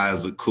wonder, why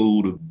is it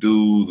cool to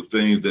do the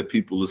things that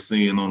people are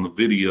seeing on the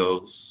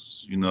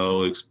videos,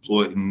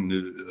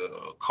 exploiting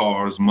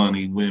cars,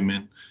 money,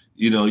 women,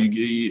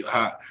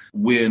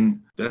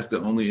 when that's the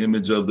only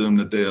image of them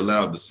that they're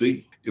allowed to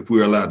see. If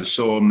we're allowed to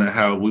show them that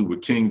how we were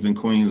kings and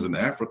queens in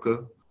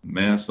Africa,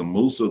 Mansa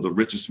Musa, the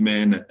richest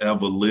man that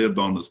ever lived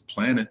on this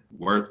planet,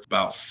 worth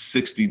about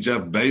 60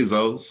 Jeff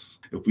Bezos.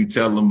 If we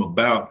tell them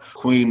about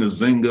Queen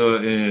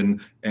Nzinga in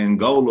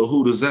Angola,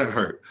 who does that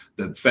hurt?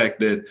 The fact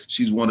that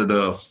she's one of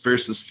the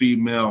fiercest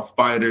female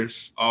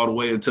fighters all the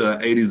way into the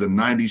 80s and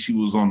 90s, she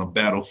was on the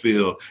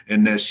battlefield,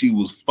 and that she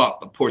fought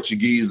the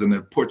Portuguese, and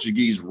the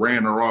Portuguese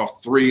ran her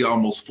off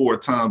almost four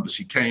times, but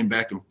she came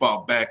back and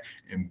fought back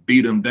and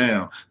beat them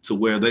down to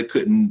where they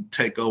couldn't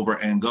take over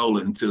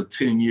Angola until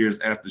 10 years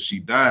after she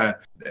died.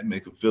 That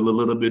make them feel a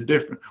little bit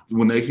different.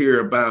 When they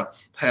hear about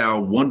how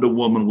Wonder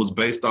Woman was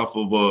based off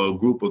of a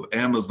group of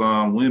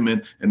Amazon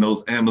women, and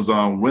those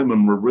Amazon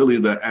women were really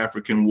the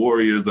African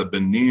warriors that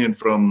Benin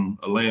from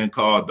a land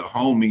called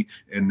Dahomey,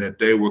 and that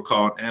they were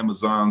called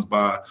Amazons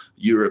by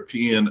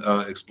European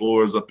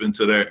explorers up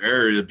into their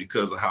area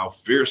because of how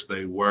fierce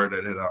they were,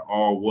 that had an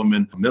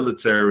all-woman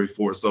military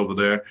force over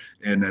there,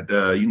 and that,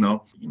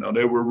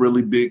 they were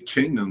really big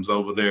kingdoms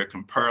over there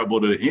comparable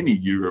to any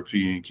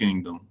European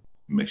kingdom.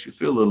 Makes you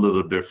feel a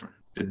little different.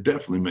 It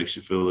definitely makes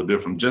you feel a little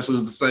different. Just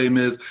as the same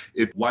as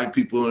if white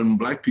people and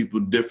Black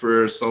people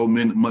differ so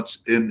much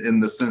in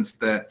the sense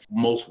that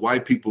most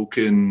white people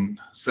can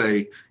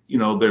say,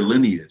 their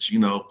lineage,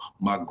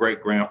 my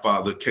great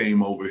grandfather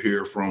came over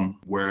here from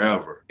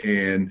wherever.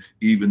 And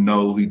even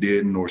though he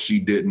didn't or she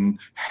didn't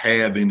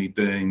have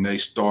anything, they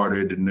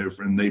started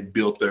and they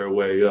built their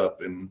way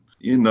up, and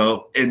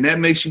that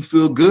makes you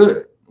feel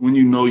good when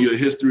you know your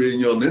history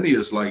and your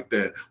lineage like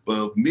that.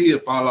 But me,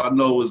 if all I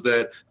know is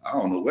that I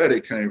don't know where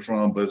they came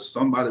from, but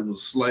somebody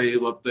was a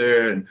slave up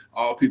there, and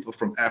all people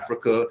from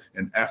Africa,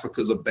 and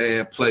Africa's a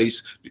bad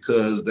place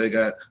because they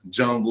got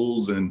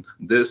jungles and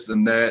this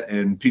and that,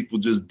 and people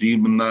just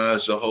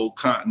demonize your whole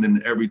continent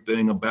and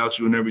everything about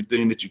you and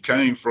everything that you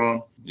came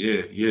from.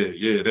 Yeah.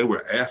 They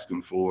were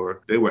asking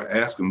for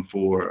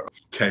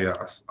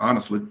chaos.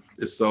 Honestly,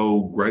 it's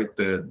so great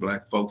that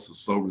Black folks are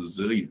so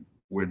resilient.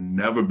 We've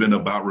never been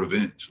about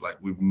revenge. Like,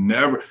 we've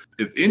never,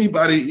 if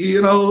anybody,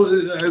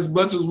 as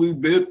much as we've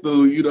been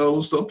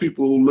through, some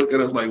people look at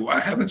us like,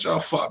 why haven't y'all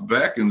fought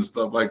back and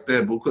stuff like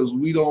that? Because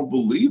we don't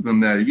believe in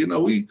that.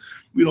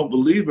 We don't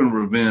believe in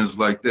revenge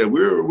like that.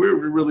 We're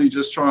really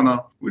just trying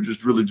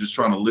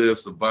to live,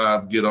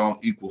 survive, get on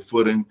equal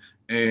footing,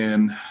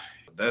 and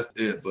that's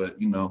it. But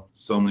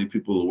so many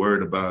people are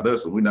worried about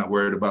us, and we're not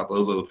worried about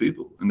those other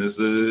people. And this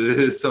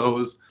is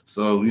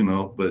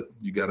but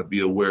you got to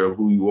be aware of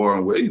who you are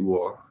and where you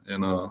are,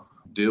 and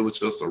deal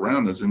with your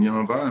surroundings and your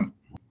environment.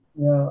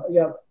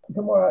 Yeah.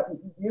 Kumar,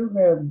 you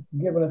have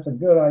given us a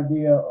good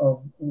idea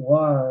of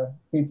why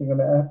teaching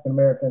African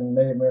American and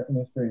Native American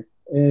history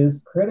is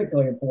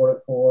critically important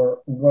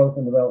for growth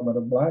and development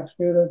of Black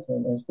students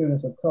and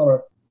students of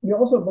color. You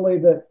also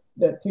believe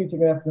that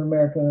teaching African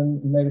American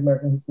and Native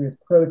American history is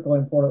critically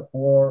important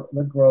for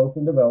the growth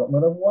and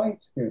development of white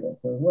students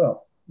as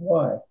well.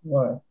 Why?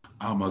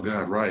 Oh my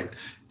God, right.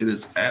 It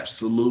is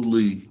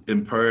absolutely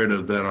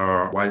imperative that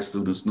our white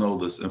students know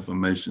this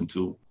information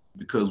too,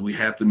 because we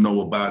have to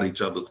know about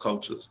each other's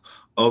cultures.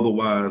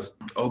 Otherwise,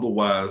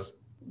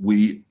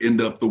 we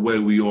end up the way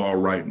we are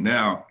right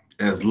now,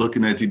 as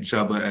looking at each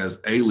other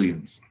as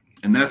aliens.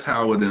 And that's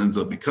how it ends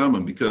up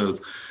becoming,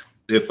 because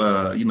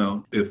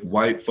if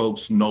white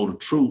folks know the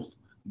truth,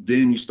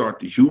 then you start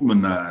to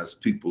humanize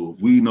people.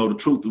 If we know the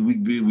truth,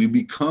 we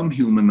become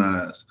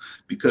humanized,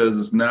 because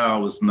it's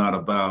not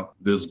about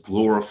this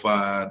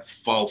glorified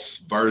false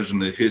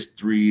version of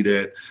history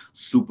that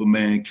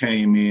Superman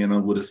came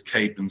in with his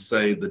cape and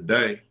saved the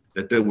day.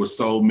 That there were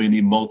so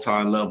many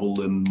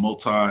multi-level and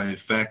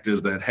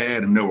multi-factors that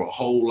had, and there were a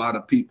whole lot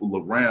of people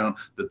around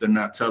that they're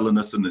not telling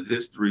us in the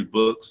history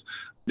books.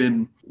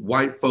 Then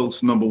white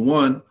folks, number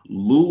one,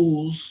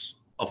 lose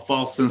a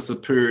false sense of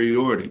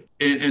superiority.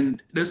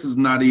 And this is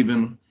not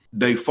even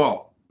their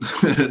fault.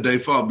 Their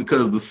fault,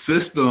 because the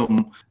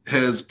system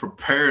has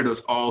prepared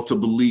us all to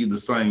believe the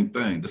same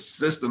thing. The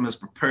system has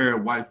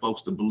prepared white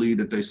folks to believe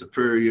that they're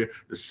superior.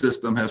 The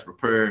system has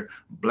prepared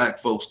Black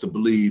folks to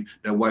believe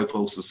that white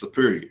folks are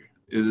superior.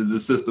 The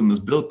system is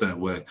built that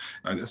way.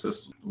 I guess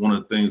that's one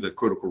of the things that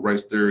critical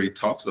race theory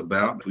talks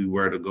about, if we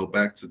were to go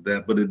back to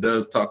that. But it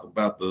does talk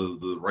about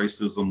the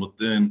racism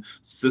within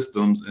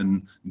systems,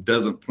 and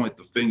doesn't point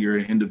the finger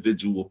at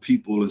individual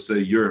people and say,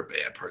 you're a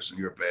bad person,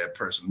 you're a bad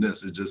person.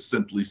 It just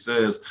simply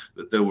says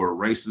that there were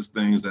racist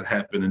things that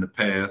happened in the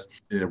past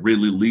that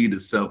really lead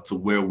itself to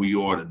where we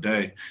are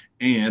today.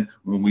 And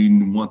when we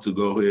want to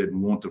go ahead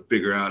and want to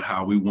figure out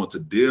how we want to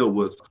deal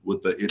with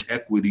the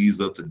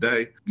inequities of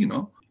today,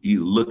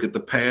 you look at the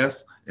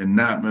past, and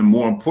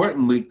more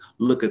importantly,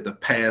 look at the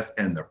past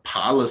and their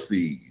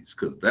policies,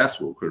 because that's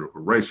what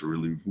critical race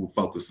really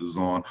focuses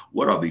on.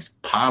 What are these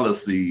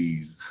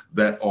policies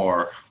that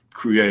are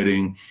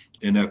creating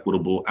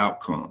inequitable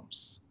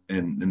outcomes?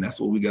 And that's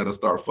what we got to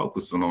start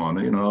focusing on.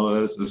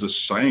 It's a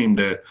shame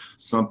that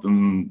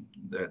something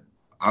that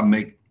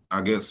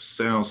I guess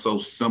sounds so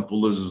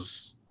simple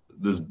as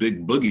this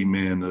big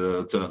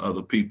boogeyman to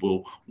other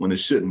people, when it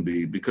shouldn't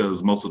be,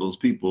 because most of those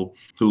people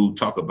who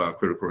talk about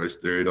critical race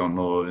theory don't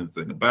know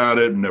anything about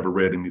it, never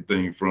read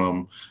anything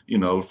from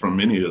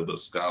any of the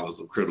scholars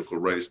of critical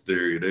race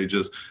theory. They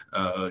just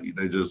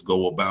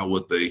go about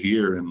what they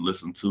hear and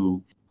listen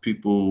to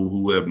people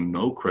who have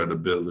no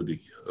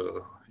credibility.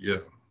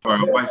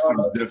 Our white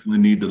students definitely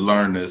need to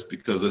learn this,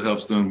 because it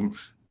helps them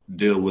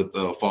deal with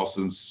false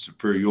sense of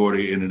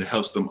superiority, and it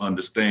helps them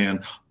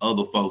understand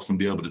other folks and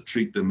be able to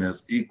treat them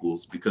as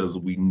equals, because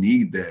we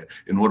need that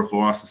in order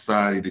for our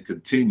society to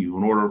continue,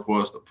 in order for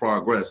us to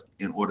progress.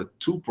 In order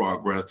to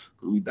progress,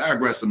 because we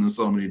digressing in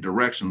so many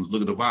directions.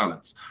 Look at the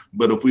violence.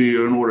 But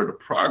in order to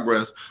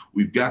progress,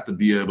 we've got to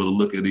be able to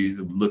look at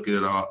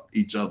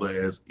each other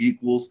as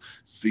equals,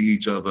 see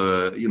each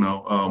other,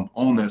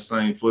 on that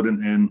same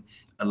footing, and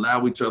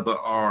allow each other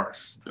our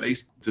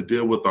space to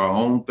deal with our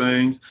own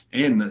things,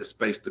 and the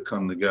space to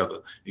come together.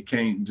 It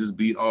can't just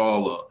be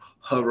all a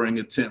hovering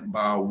attempt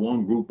by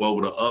one group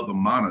over the other,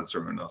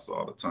 monitoring us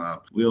all the time.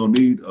 We don't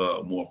need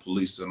more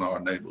police in our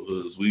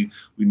neighborhoods. We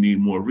need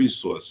more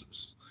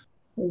resources.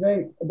 You're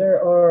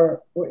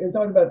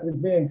talking about there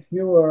being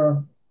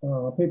fewer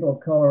people of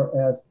color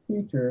as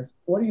teachers.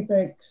 What do you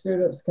think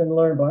students can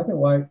learn, Black and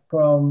white,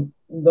 from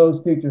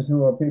those teachers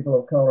who are people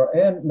of color?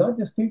 And not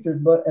just teachers,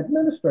 but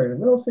administrators.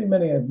 We don't see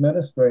many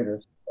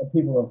administrators,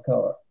 people of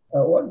color.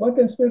 What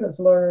can students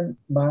learn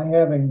by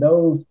having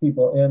those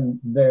people in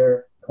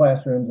their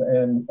classrooms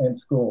and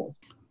schools?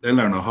 They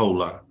learn a whole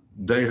lot.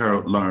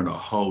 Learn a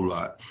whole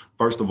lot.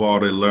 First of all,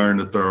 they learn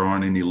that there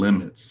aren't any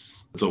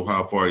limits to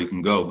how far you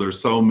can go. There's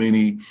so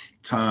many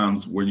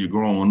times when you're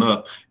growing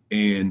up,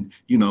 and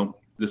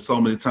there's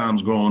so many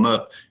times growing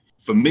up.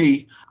 For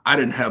me, I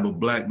didn't have a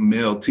Black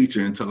male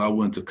teacher until I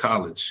went to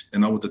college.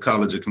 And I went to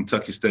college at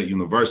Kentucky State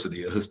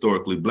University, a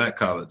historically Black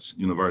college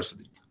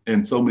university.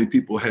 And so many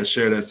people had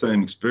shared that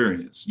same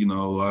experience.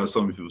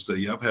 So many people say,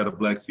 yeah, I've had a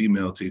Black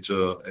female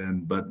teacher,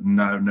 but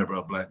never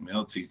a Black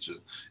male teacher.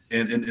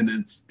 And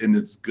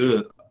it's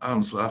good.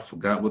 Honestly, I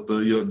forgot what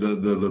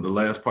the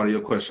last part of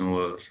your question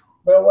was.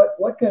 Well,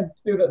 what can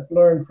students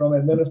learn from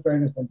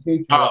administrators and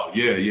teachers? Oh,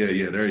 yeah.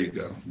 There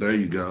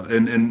you go.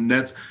 And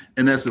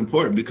that's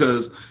important,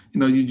 because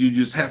you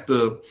just have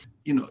to,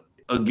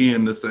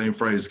 again, the same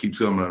phrase keeps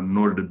coming up. In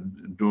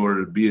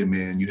order to be a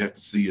man, you have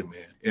to see a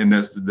man. And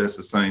that's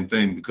the same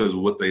thing, because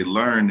what they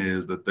learn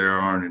is that there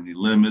aren't any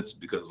limits,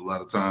 because a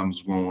lot of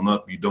times growing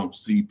up, you don't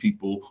see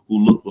people who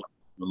look like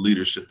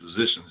leadership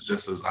positions,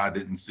 just as I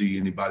didn't see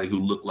anybody who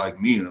looked like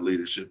me in a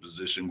leadership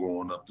position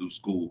growing up through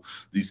school.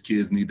 These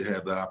kids need to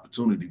have the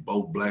opportunity.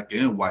 Both Black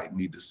and white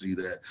need to see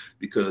that,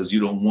 because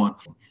you don't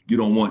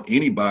want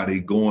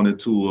anybody going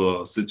into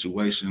a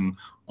situation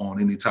on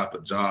any type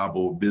of job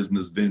or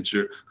business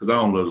venture, because I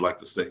don't really like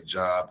to say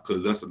job,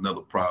 because that's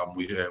another problem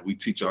we have. We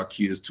teach our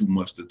kids too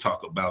much to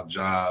talk about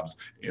jobs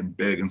and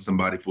begging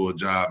somebody for a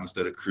job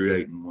instead of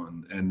creating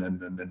one. And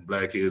then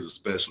Black kids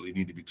especially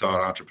need to be taught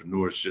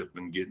entrepreneurship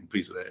and getting a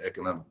piece of that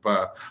economic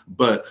pie.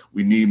 But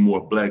we need more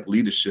Black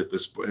leadership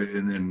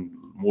and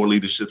more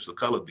leaderships of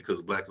color,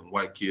 because Black and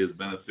white kids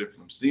benefit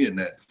from seeing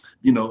that.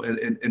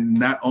 And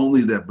not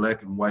only that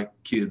Black and white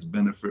kids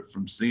benefit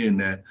from seeing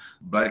that,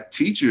 Black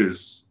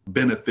teachers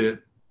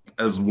benefit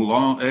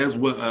along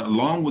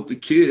with the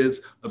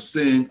kids of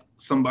seeing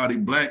somebody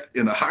Black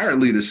in a higher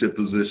leadership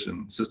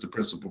position, assistant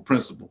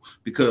principal,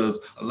 because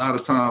a lot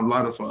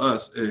of for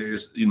us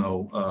is,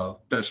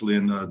 especially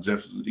in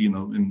Jefferson,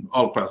 in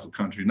all across the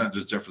country, not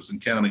just Jefferson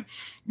County,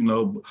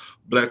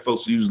 Black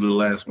folks are usually the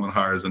last one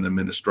hired in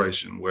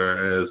administration,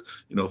 whereas,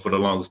 for the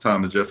longest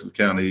time in Jefferson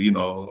County,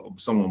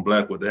 someone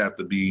Black would have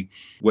to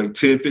wait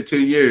 10,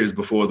 15 years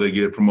before they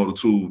get promoted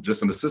to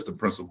just an assistant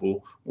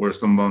principal, where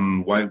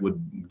someone white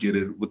would get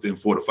it within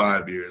 4 to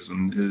 5 years.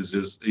 And it's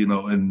just,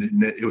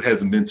 and it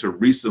hasn't been till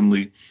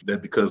recently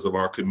that because of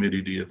our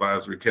committee, the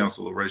Advisory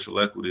Council of Racial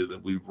Equity,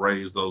 that we've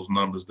raised those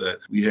numbers, that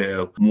we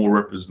have more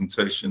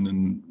representation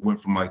and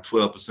went from like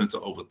 12% to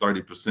over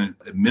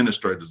 30%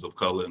 administrators of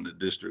color in the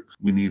district.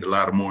 We need a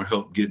lot of more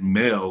help getting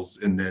males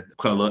in that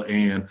color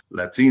and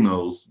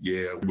Latinos.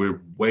 Yeah,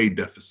 we're way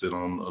deficit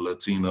on a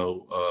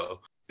Latino.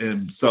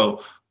 And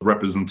so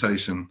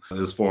representation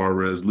as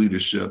far as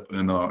leadership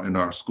in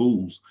our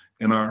schools,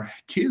 and our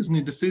kids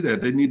need to see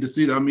that. They need to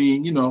see that. I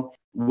mean,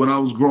 when I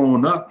was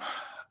growing up,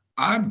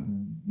 I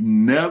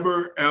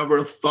never,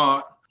 ever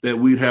thought that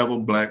we'd have a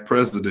Black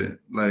president,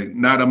 like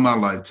not in my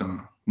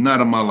lifetime.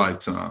 Not in my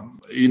lifetime.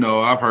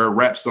 I've heard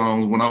rap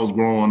songs when I was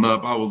growing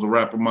up. I was a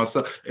rapper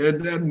myself.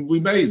 And then we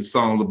made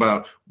songs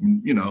about,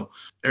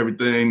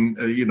 everything,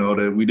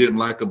 that we didn't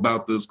like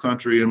about this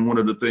country. And one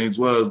of the things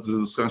was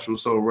this country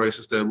was so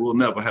racist that we'll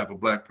never have a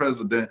Black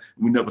president.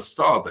 We never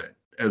saw that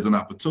as an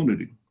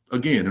opportunity.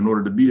 Again, in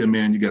order to be a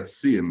man, you got to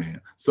see a man.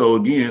 So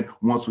again,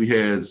 once we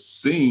had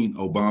seen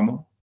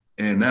Obama,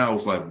 and now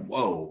it's like,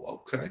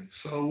 whoa, okay.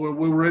 So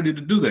we're ready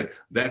to do that.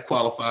 That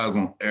qualifies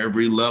on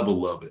every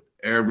level of it.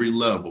 Every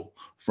level,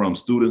 from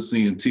student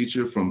seeing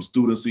teacher, from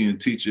student seeing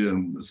teacher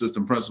and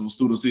assistant principal,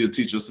 student seeing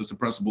teacher, assistant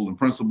principal, and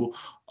principal,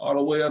 all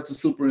the way up to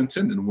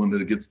superintendent when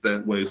it gets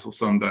that way. So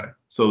someday.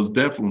 So it's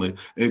definitely,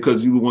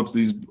 because you want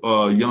these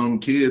young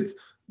kids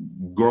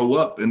grow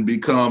up and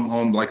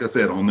become, like I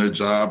said, on their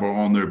job or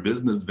on their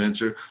business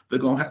venture, they're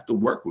going to have to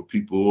work with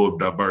people of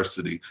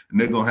diversity,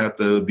 and they're going to have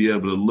to be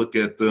able to look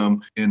at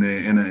them in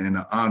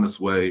an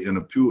honest way, in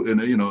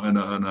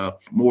a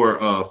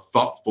more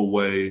thoughtful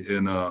way,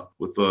 and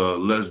with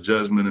less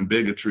judgment and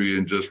bigotry,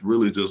 and just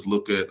really just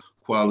look at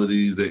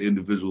qualities that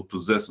individuals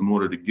possess in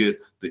order to get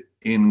the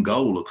end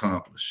goal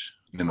accomplished.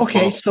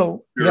 Okay,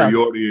 so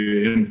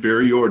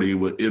inferiority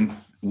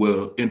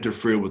will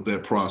interfere with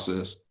that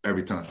process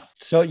every time.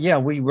 So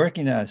we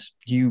recognize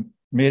you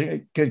made a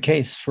good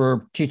case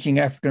for teaching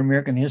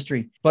African-American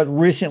history, but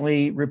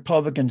recently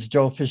Republicans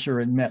Joe Fisher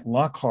and Matt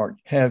Lockhart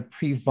have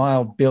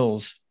pre-filed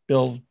bills,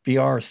 Bill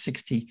BR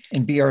 60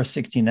 and BR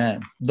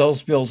 69.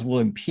 Those bills will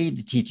impede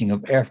the teaching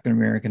of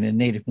African-American and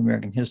Native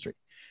American history,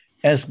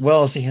 as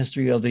well as the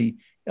history of the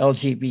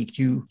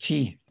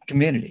LGBTQ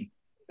community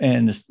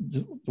and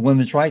the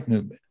women's rights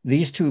movement.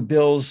 These two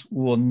bills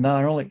will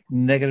not only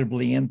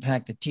negatively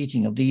impact the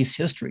teaching of these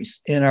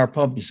histories in our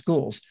public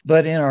schools,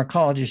 but in our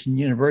colleges and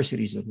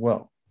universities as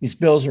well. These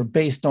bills are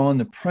based on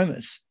the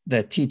premise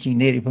that teaching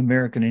Native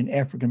American and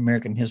African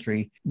American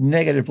history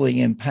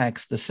negatively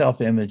impacts the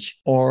self-image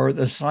or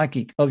the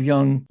psyche of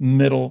young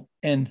middle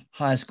and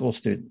high school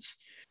students.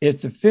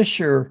 If the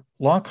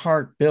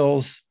Fisher-Lockhart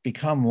bills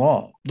become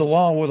law, the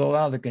law would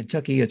allow the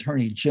Kentucky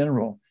Attorney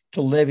General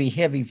to levy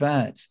heavy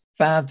fines,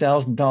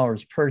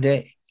 $5,000 per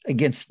day,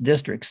 against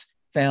districts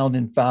found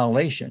in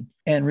violation,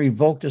 and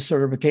revoke the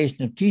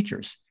certification of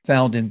teachers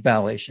found in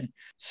violation.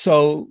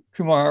 So,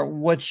 Kumar,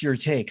 what's your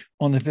take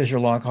on the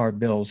Fisher-Lockhart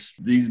bills?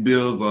 These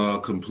bills are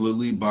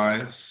completely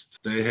biased.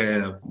 They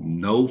have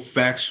no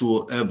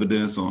factual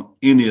evidence on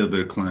any of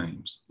their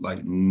claims,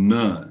 like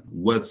none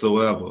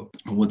whatsoever.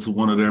 I went to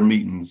one of their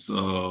meetings,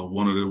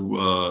 one of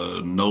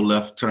the No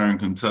Left Turn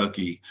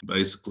Kentucky,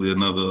 basically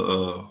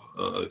another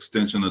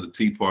extension of the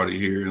Tea Party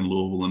here in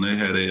Louisville, and they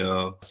had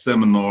a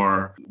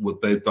seminar,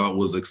 what they thought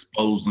was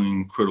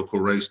exposing critical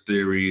race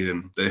theory,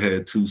 and they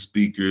had two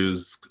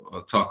speakers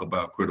talk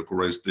about critical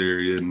race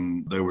theory,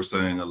 and they were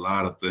saying a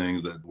lot of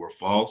things that were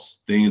false,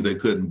 things they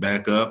couldn't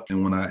back up.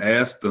 And when I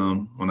asked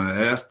them,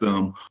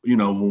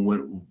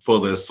 for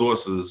their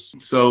sources,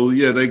 so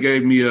they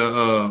gave me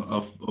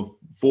a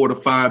 4 to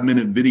 5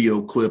 minute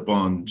video clip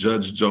on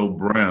Judge Joe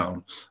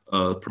Brown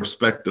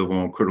perspective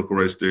on critical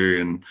race theory,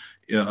 and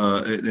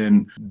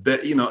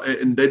that,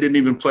 and they didn't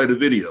even play the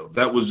video.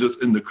 That was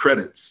just in the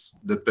credits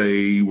that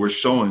they were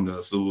showing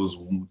us. It was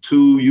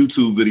 2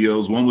 YouTube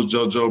videos. One was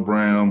Joe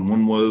Brown.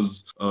 One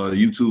was a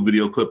YouTube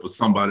video clip of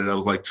somebody that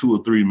was like 2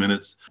 or 3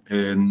 minutes,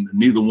 and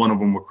neither one of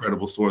them were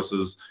credible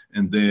sources.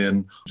 And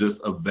then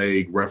just a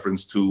vague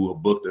reference to a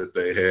book that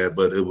they had,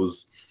 but it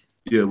was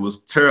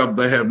terrible.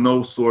 They have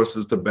no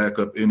sources to back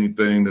up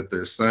anything that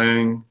they're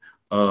saying.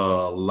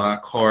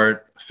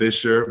 Lockhart,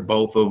 Fisher,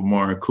 both of them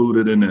are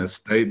included in that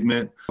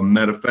statement.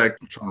 Matter of fact,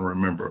 I'm trying to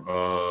remember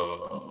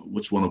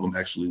which one of them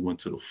actually went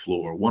to the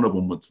floor. One of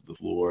them went to the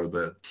floor,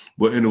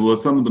 and it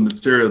was some of the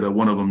material that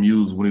one of them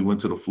used when he went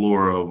to the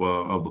floor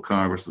of the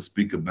Congress to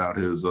speak about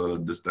his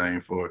disdain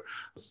for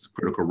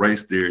critical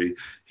race theory.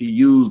 He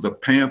used a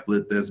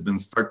pamphlet that's been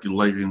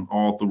circulating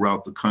all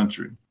throughout the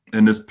country.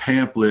 And this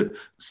pamphlet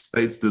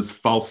states this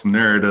false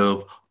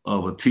narrative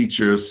of a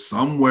teacher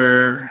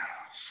somewhere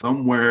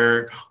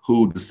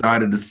who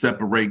decided to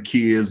separate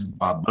kids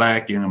by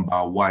black and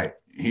by white.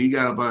 He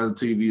got up on the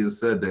TV and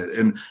said that.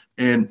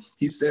 And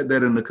he said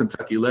that in the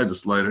Kentucky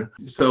legislature.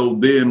 So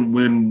then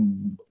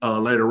when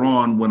later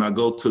on, when I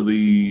go to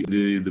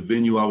the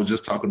venue I was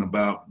just talking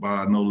about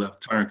by No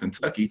Left Turn,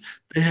 Kentucky,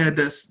 they had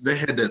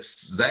that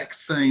exact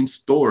same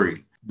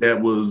story that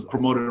was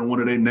promoted in one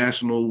of their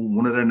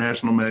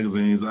national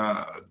magazines,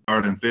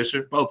 Art and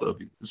Fisher, both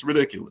of you. It's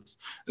ridiculous.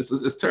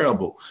 It's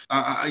terrible.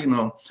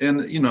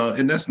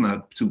 And that's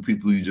not two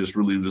people you just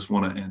really just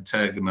want to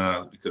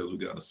antagonize because we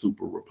got a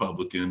super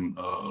Republican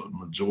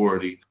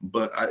majority.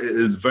 But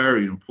it's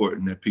very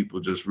important that people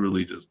just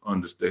really just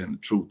understand the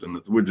truth, and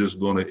if we're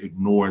just going to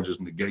ignore and just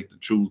negate the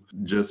truth,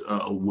 just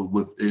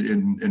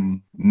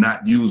and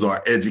not use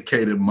our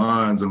educated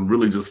minds and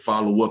really just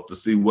follow up to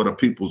see what are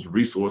people's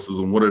resources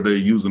and what are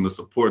they using to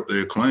support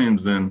their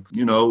claims, then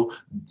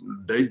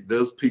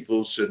those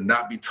people should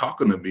not be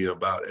talking to me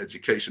about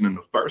education in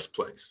the first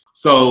place.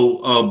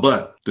 So,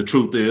 but the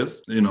truth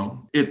is,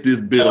 if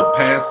this bill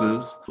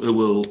passes, it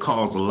will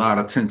cause a lot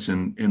of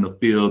tension in a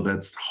field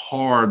that's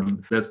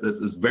hard.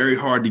 It's very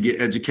hard to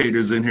get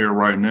educators in here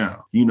right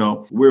now.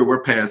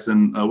 We're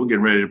passing. We're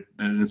getting ready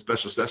in a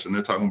special session.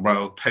 They're talking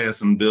about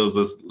passing bills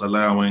that's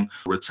allowing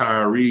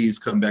retirees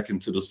come back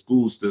into the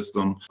school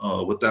system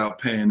without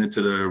paying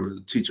into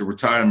the teacher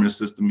retirement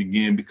system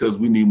again, because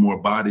we need more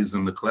bodies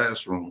in the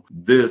classroom.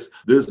 This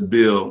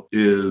bill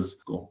is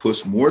going to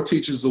push more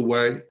teachers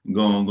away,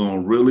 going to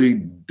really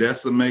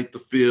decimate the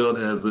field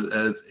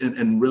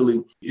and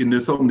really, and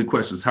there's so many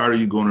questions. How are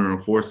you going to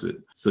enforce it?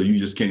 So you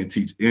just can't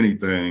teach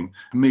anything.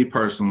 Me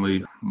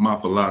personally, my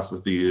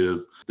philosophy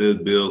is this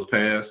bill's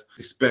passed.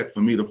 Expect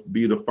me to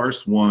be the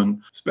first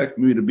one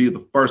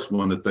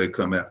that they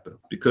come after,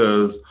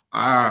 because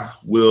I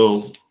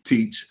will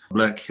teach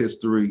Black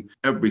history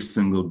every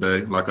single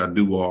day like I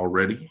do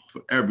already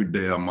for every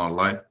day of my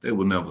life. They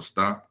will never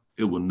stop.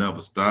 It will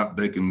never stop.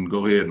 They can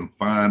go ahead and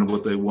find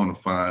what they want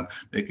to find.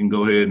 They can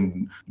go ahead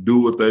and do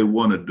what they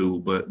want to do.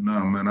 But no,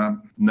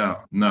 man,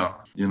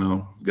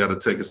 got to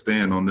take a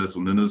stand on this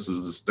one. And this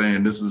is a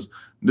stand. This is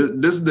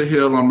the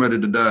hill I'm ready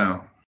to die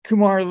on.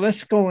 Kumar,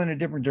 let's go in a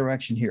different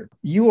direction here.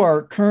 You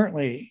are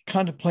currently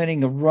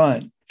contemplating a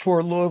run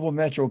for Louisville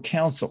Metro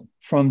Council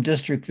from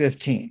District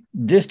 15.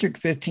 District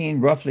 15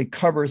 roughly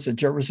covers the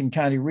Jefferson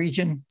County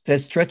region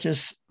that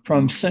stretches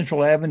from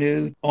Central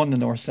Avenue on the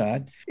north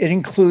side. It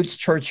includes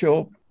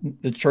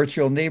the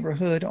Churchill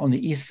neighborhood on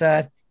the east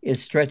side. It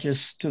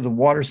stretches to the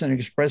Watterson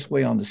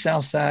Expressway on the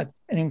south side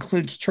and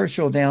includes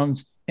Churchill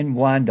Downs and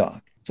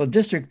Wyandotte. So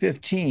District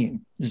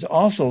 15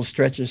 also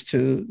stretches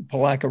to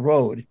Palaca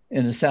Road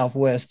in the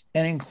southwest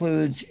and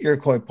includes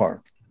Iroquois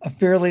Park, a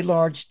fairly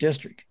large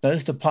district.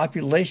 Does the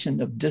population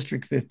of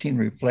District 15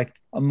 reflect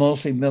a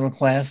mostly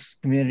middle-class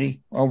community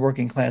or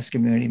working-class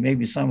community,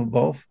 maybe some of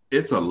both?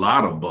 It's a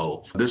lot of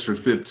both.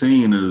 District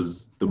 15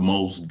 is the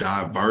most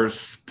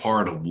diverse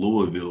part of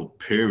Louisville,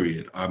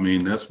 period. I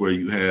mean, that's where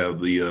you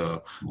have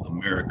the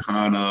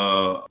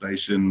Americana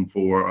station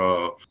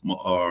for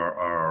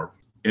our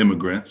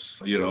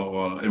immigrants.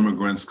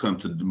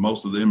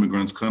 Most of the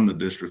immigrants come to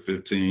District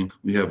 15.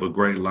 We have a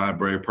great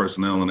library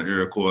personnel in the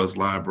Iroquois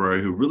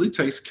Library who really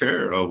takes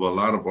care of a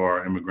lot of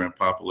our immigrant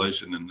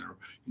population in there,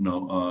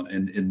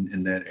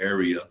 in that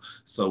area.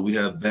 So we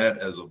have that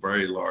as a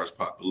very large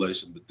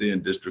population. But then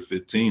District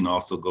 15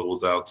 also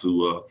goes out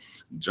to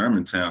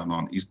Germantown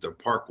on Eastern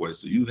Parkway.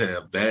 So you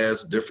have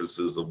vast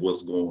differences of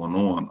what's going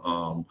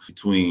on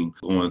between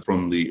going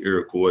from the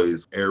Iroquois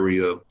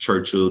area,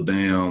 Churchill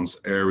Downs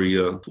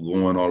area,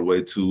 going all the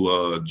way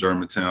to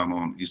Germantown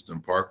on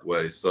Eastern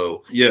Parkway.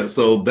 So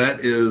that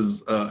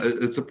is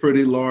it's a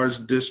pretty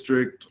large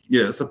district.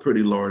 Yeah, it's a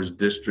pretty large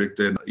district,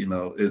 and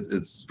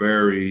it's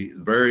very,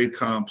 very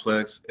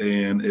complex,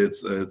 and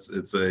it's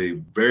a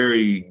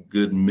very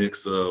good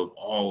mix of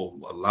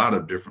a lot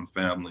of different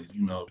families.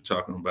 We're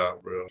talking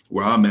about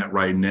where I'm at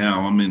right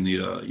now. I'm in the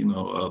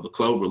the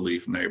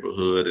Cloverleaf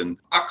neighborhood, and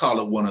I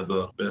call it one of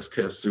the best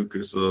kept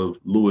secrets of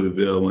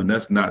Louisville. And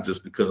that's not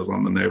just because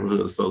I'm the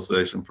neighborhood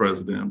association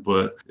president,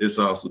 but it's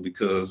also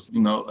because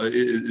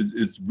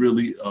it's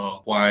really a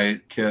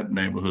quiet kept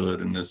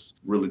neighborhood, and it's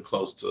really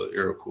close to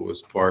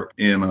Iroquois Park,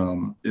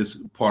 and it's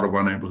part of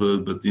our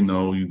neighborhood. But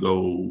you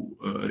go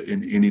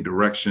in any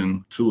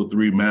direction, 2 or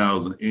 3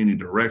 miles in any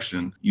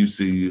direction, you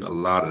see a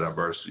lot of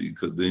diversity,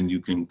 because then you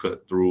can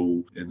cut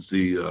through and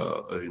see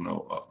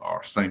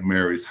our St.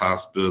 Mary's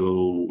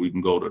Hospital. We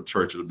can go to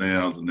Churchill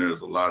Downs, and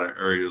there's a lot of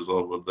areas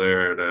over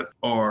there that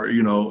are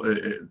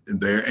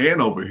there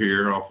and over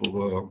here off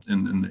of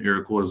in the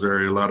Iroquois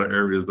area, a lot of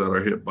areas that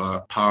are hit by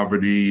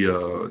poverty.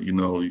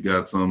 You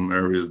got some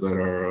areas that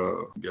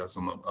are, got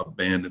some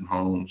abandoned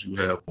homes. You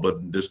have, but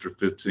in District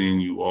 15,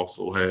 you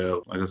also have,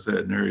 like I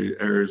said, in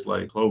areas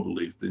like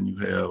Cloverleaf,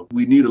 then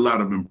we need a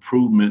lot of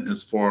improvement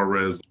as far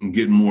as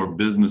getting more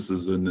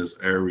businesses in this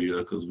area,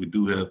 because we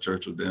do have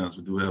Churchill Downs,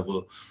 we do have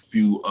a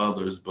few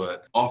others,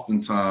 but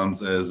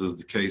oftentimes, as is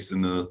the case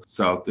in the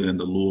south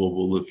end of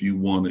Louisville, if you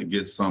want to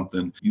get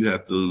something, you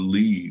have to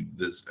leave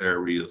this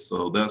area.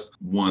 So that's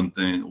one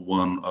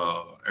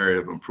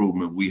area of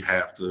improvement we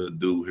have to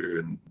do here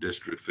in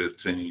District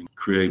 15: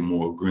 create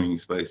more green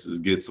spaces,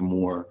 get some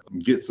more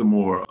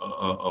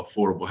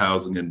affordable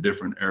housing in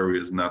different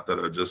areas, not that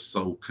are just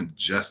so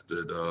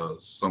congested,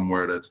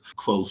 somewhere that's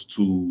close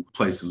to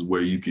places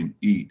where you can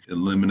eat,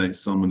 eliminate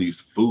some of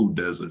these food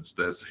deserts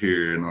that's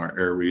here in our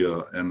area.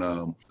 And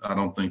I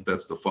don't think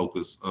that's the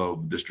focus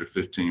of District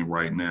 15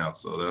 right now.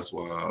 So that's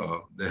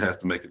why there has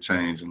to make a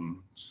change,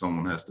 and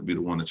someone has to be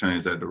the one to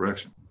change that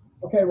direction.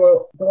 Okay,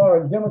 well,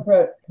 our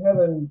Democrat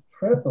Kevin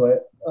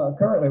Triplett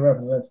currently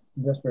represents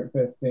District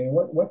 15.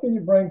 What can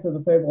you bring to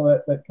the table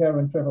that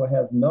Kevin Triplett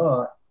has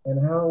not? And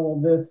how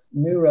will this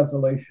new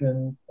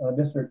resolution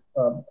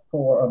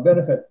for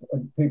benefit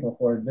people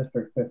for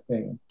District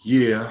 15?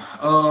 Yeah,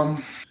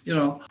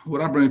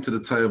 what I bring to the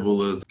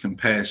table is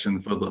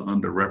compassion for the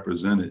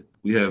underrepresented.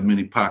 We have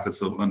many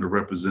pockets of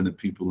underrepresented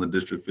people in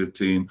District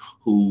 15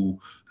 who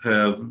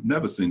have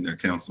never seen their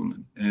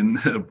councilman and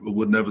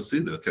would never see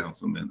their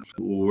councilman.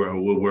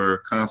 We're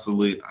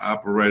constantly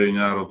operating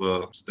out of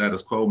a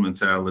status quo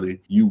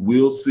mentality. You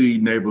will see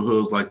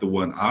neighborhoods like the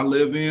one I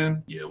live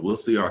in. Yeah, we'll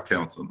see our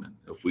councilman.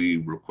 If we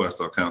request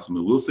our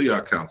councilman, we'll see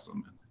our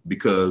councilman.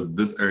 Because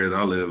this area that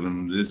I live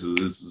in, this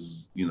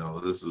is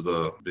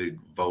a big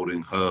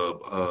voting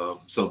hub.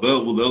 So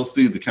they'll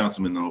see the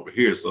councilman over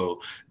here. So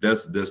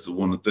that's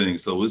one of the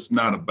things. So it's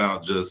not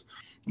about just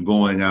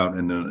going out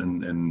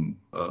and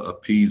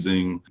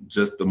appeasing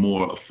just the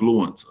more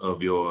affluence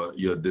of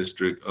your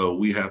district.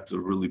 We have to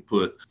really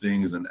put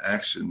things in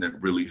action that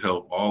really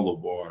help all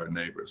of our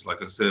neighbors.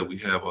 Like I said, we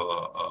have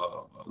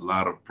a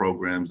lot of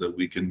programs that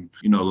we can,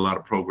 a lot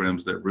of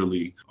programs that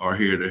really are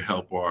here to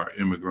help our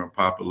immigrant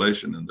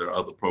population. And there are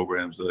other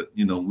programs that,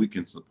 we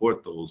can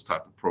support those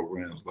type of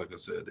programs. Like I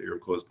said, the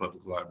Iroquois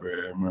Public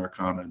Library,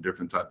 Americana, and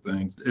different type of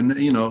things. And,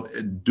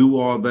 do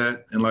all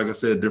that. And like I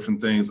said,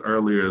 different things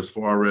earlier as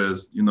far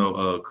as,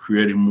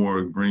 creating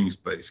more green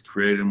space,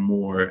 creating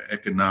more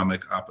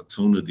economic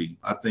opportunity.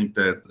 I think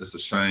that it's a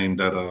shame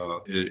that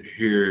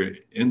here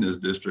in this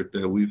district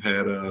that we've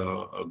had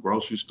a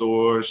grocery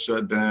store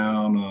shut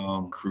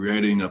down,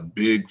 creating a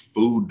big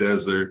food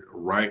desert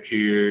right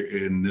here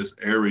in this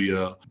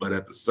area. But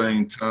at the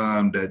same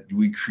time that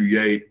we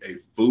create a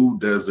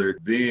food desert,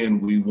 then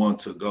we want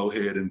to go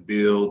ahead and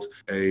build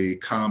a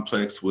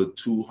complex with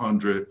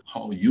 200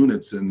 home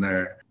units in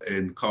there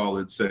and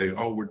say,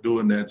 oh, we're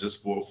doing that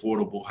just for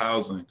affordable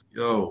housing.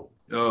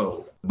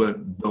 But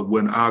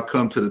when I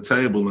come to the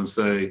table and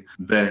say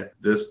that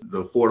the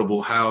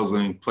affordable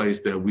housing place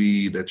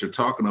that you're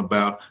talking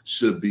about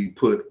should be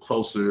put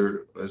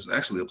closer, it's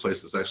actually a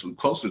place that's actually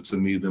closer to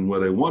me than where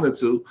they wanted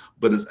to,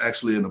 but it's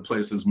actually in a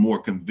place that's more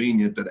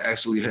convenient, that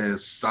actually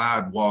has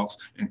sidewalks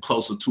and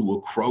closer to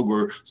a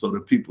Kroger so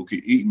that people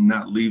can eat and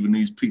not leaving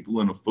these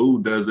people in a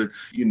food desert,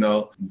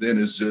 then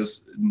it's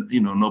just,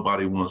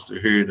 nobody wants to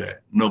hear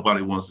that.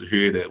 Nobody wants to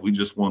hear that. We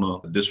just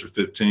want District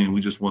 15,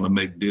 we just want to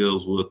make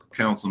deals with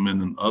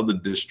councilmen and other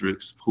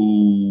districts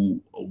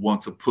who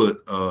want to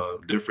put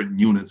different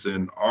units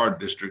in our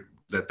district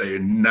that they're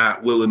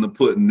not willing to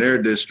put in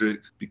their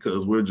district,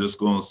 because we're just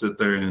going to sit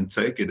there and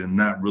take it and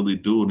not really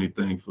do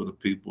anything for the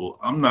people.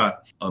 I'm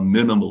not a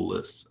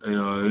minimalist.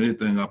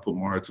 Anything I put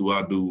my heart to,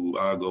 I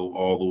go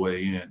all the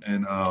way in.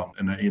 And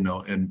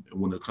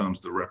when it comes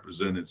to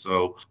representing,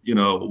 so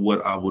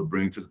what I would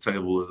bring to the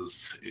table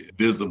is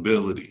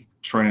visibility,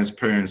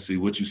 transparency.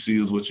 What you see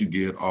is what you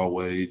get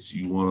always.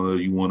 You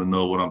wanna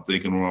know what I'm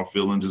thinking or I'm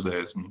feeling, just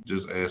ask me.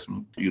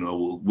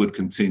 Would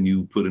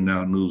continue putting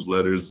out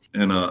newsletters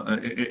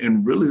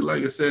and really,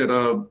 like I said,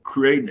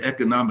 creating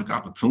economic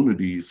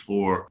opportunities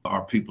for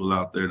our people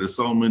out there. There's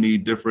so many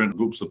different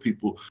groups of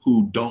people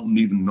who don't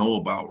even know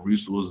about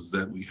resources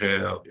that we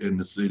have in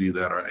the city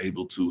that are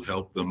able to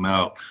help them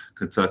out.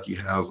 Kentucky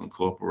Housing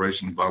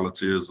Corporation,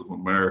 Volunteers of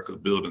America,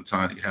 building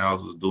tiny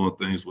houses, doing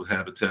things with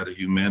Habitat of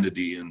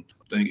Humanity, and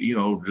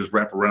just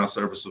wraparound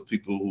service of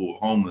people who are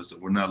homeless.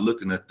 And we're not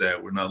looking at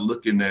that. We're not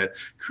looking at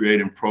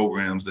creating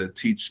programs that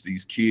teach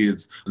these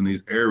kids in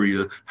these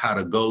areas how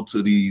to go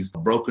to these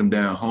broken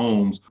down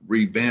homes,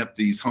 revamp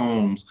these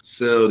homes,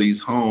 sell these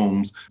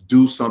homes,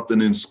 do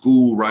something in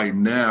school right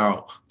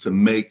now to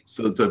make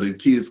so that the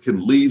kids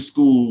can leave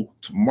school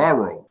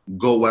tomorrow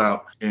go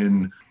out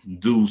and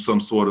do some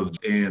sort of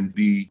and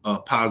be a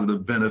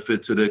positive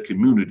benefit to their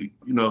community.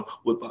 You know,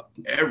 with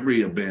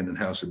every abandoned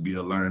house should be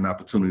a learning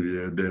opportunity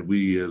there that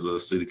we as a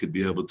city could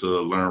be able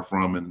to learn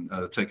from and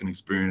take an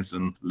experience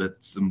and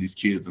let some of these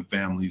kids and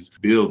families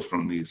build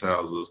from these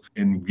houses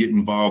and get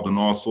involved in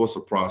all sorts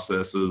of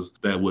processes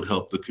that would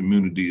help the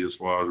community as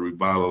far as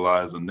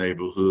revitalize a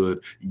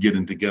neighborhood,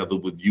 getting together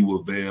with U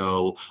of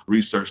L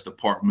research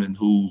department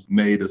who's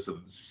made us a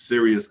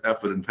serious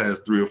effort in the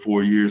past 3 or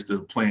 4 years to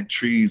plant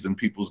trees in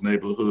people's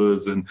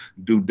neighborhoods and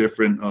do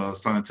different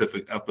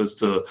scientific efforts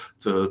to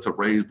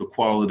raise the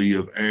quality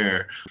of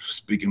air.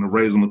 Speaking of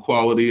raising the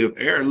quality of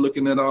air,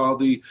 looking at all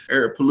the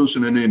air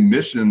pollution and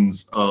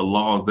emissions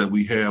laws that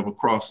we have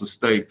across the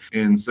state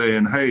and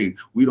saying, hey,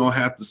 we don't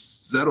have to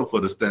settle for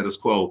the status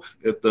quo.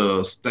 If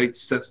the state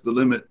sets the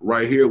limit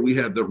right here, we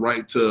have the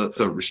right to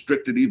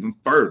restrict it even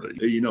further.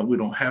 You know, we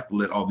don't have to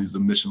let all these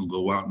emissions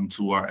go out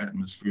into our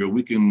atmosphere.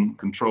 We can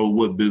control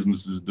what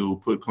businesses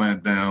do, put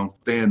clamp down,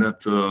 stand up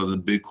to the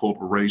big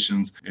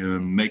corporations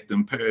and make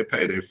them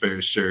pay their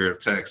fair share of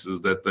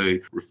taxes that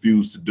they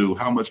refuse to do.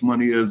 How much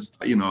money is,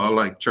 you know, I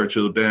like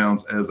Churchill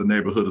Downs as a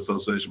neighborhood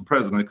association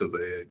president because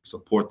they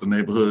support the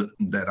neighborhood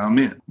that I'm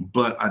in.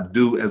 But I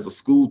do as a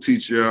school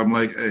teacher, I'm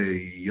like,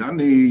 hey,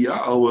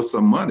 y'all owe us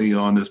some money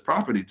on this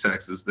property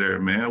taxes there,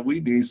 man.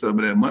 We need some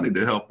of that money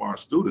to help our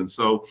students.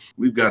 So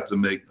we've got to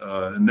make,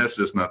 and that's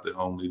just not the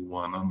only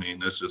one. I mean,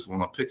 that's just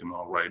one I'm picking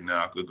on right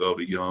now. I could go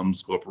to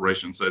Yums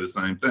Corporation, say the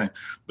same thing,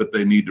 but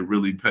they need to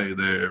really pay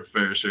their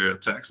fair share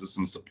of taxes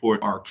and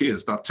support our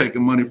kids. Stop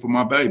taking money from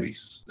my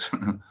babies.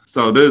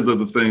 So those are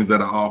the things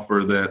that I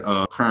offer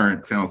that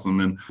current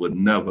councilmen would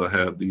never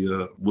have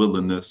the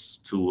willingness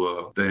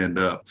to stand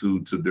up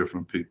to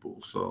different people.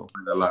 So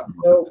a lot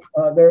more.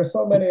 There are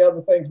so many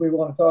other things we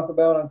want to talk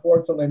about.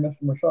 Unfortunately,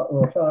 Mr.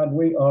 Rashad,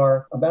 we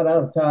are about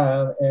out of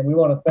time, and we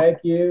want to thank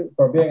you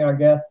for being our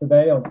guest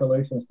today on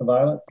Solutions to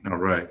Violence. All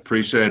right.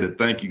 Appreciate it.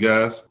 Thank you,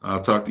 guys.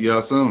 I'll talk to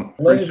y'all soon.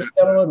 Ladies and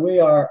gentlemen, we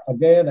are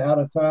again out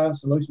of time.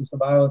 Solutions to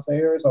Violence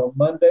airs on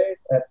Mondays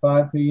at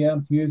 5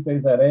 p.m.,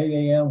 Tuesdays at 8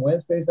 a.m.,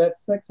 Wednesdays at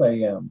 6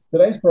 a.m.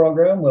 Today's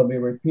program will be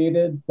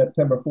repeated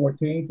September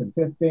 14th and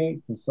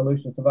 15th. The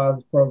Solutions to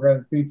Violence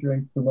program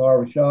featuring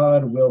Kumar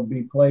Rashad will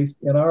be placed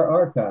in our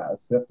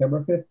archives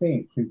September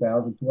 15th,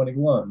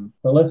 2021.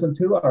 To listen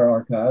to our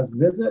archives,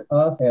 visit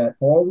us at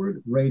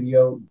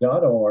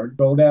forwardradio.org.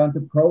 Scroll down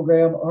to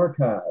Program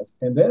Archives,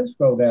 and then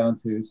scroll down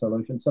to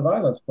Solutions to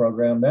Violence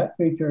program that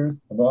features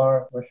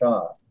Kumar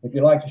Rashad. If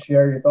you'd like to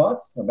share your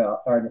thoughts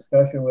about our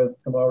discussion with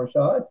Kumar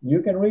Rashad,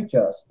 you can reach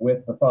us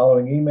with the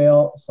following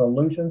email,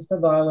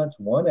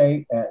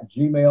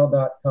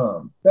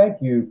 solutionstoviolence18@gmail.com.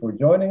 Thank you for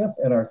joining us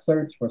in our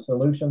search for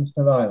Solutions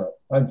to Violence.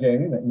 I'm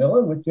Jamie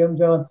McMillan with Jim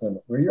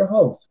Johnson. We're your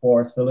hosts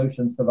for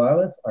Solutions to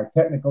Violence. Our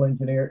technical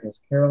engineer is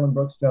Carolyn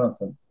Brooks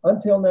Johnson.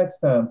 Until next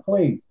time,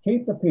 please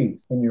keep the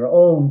peace in your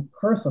own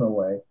personal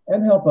way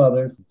and help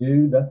others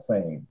do the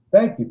same.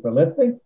 Thank you for listening.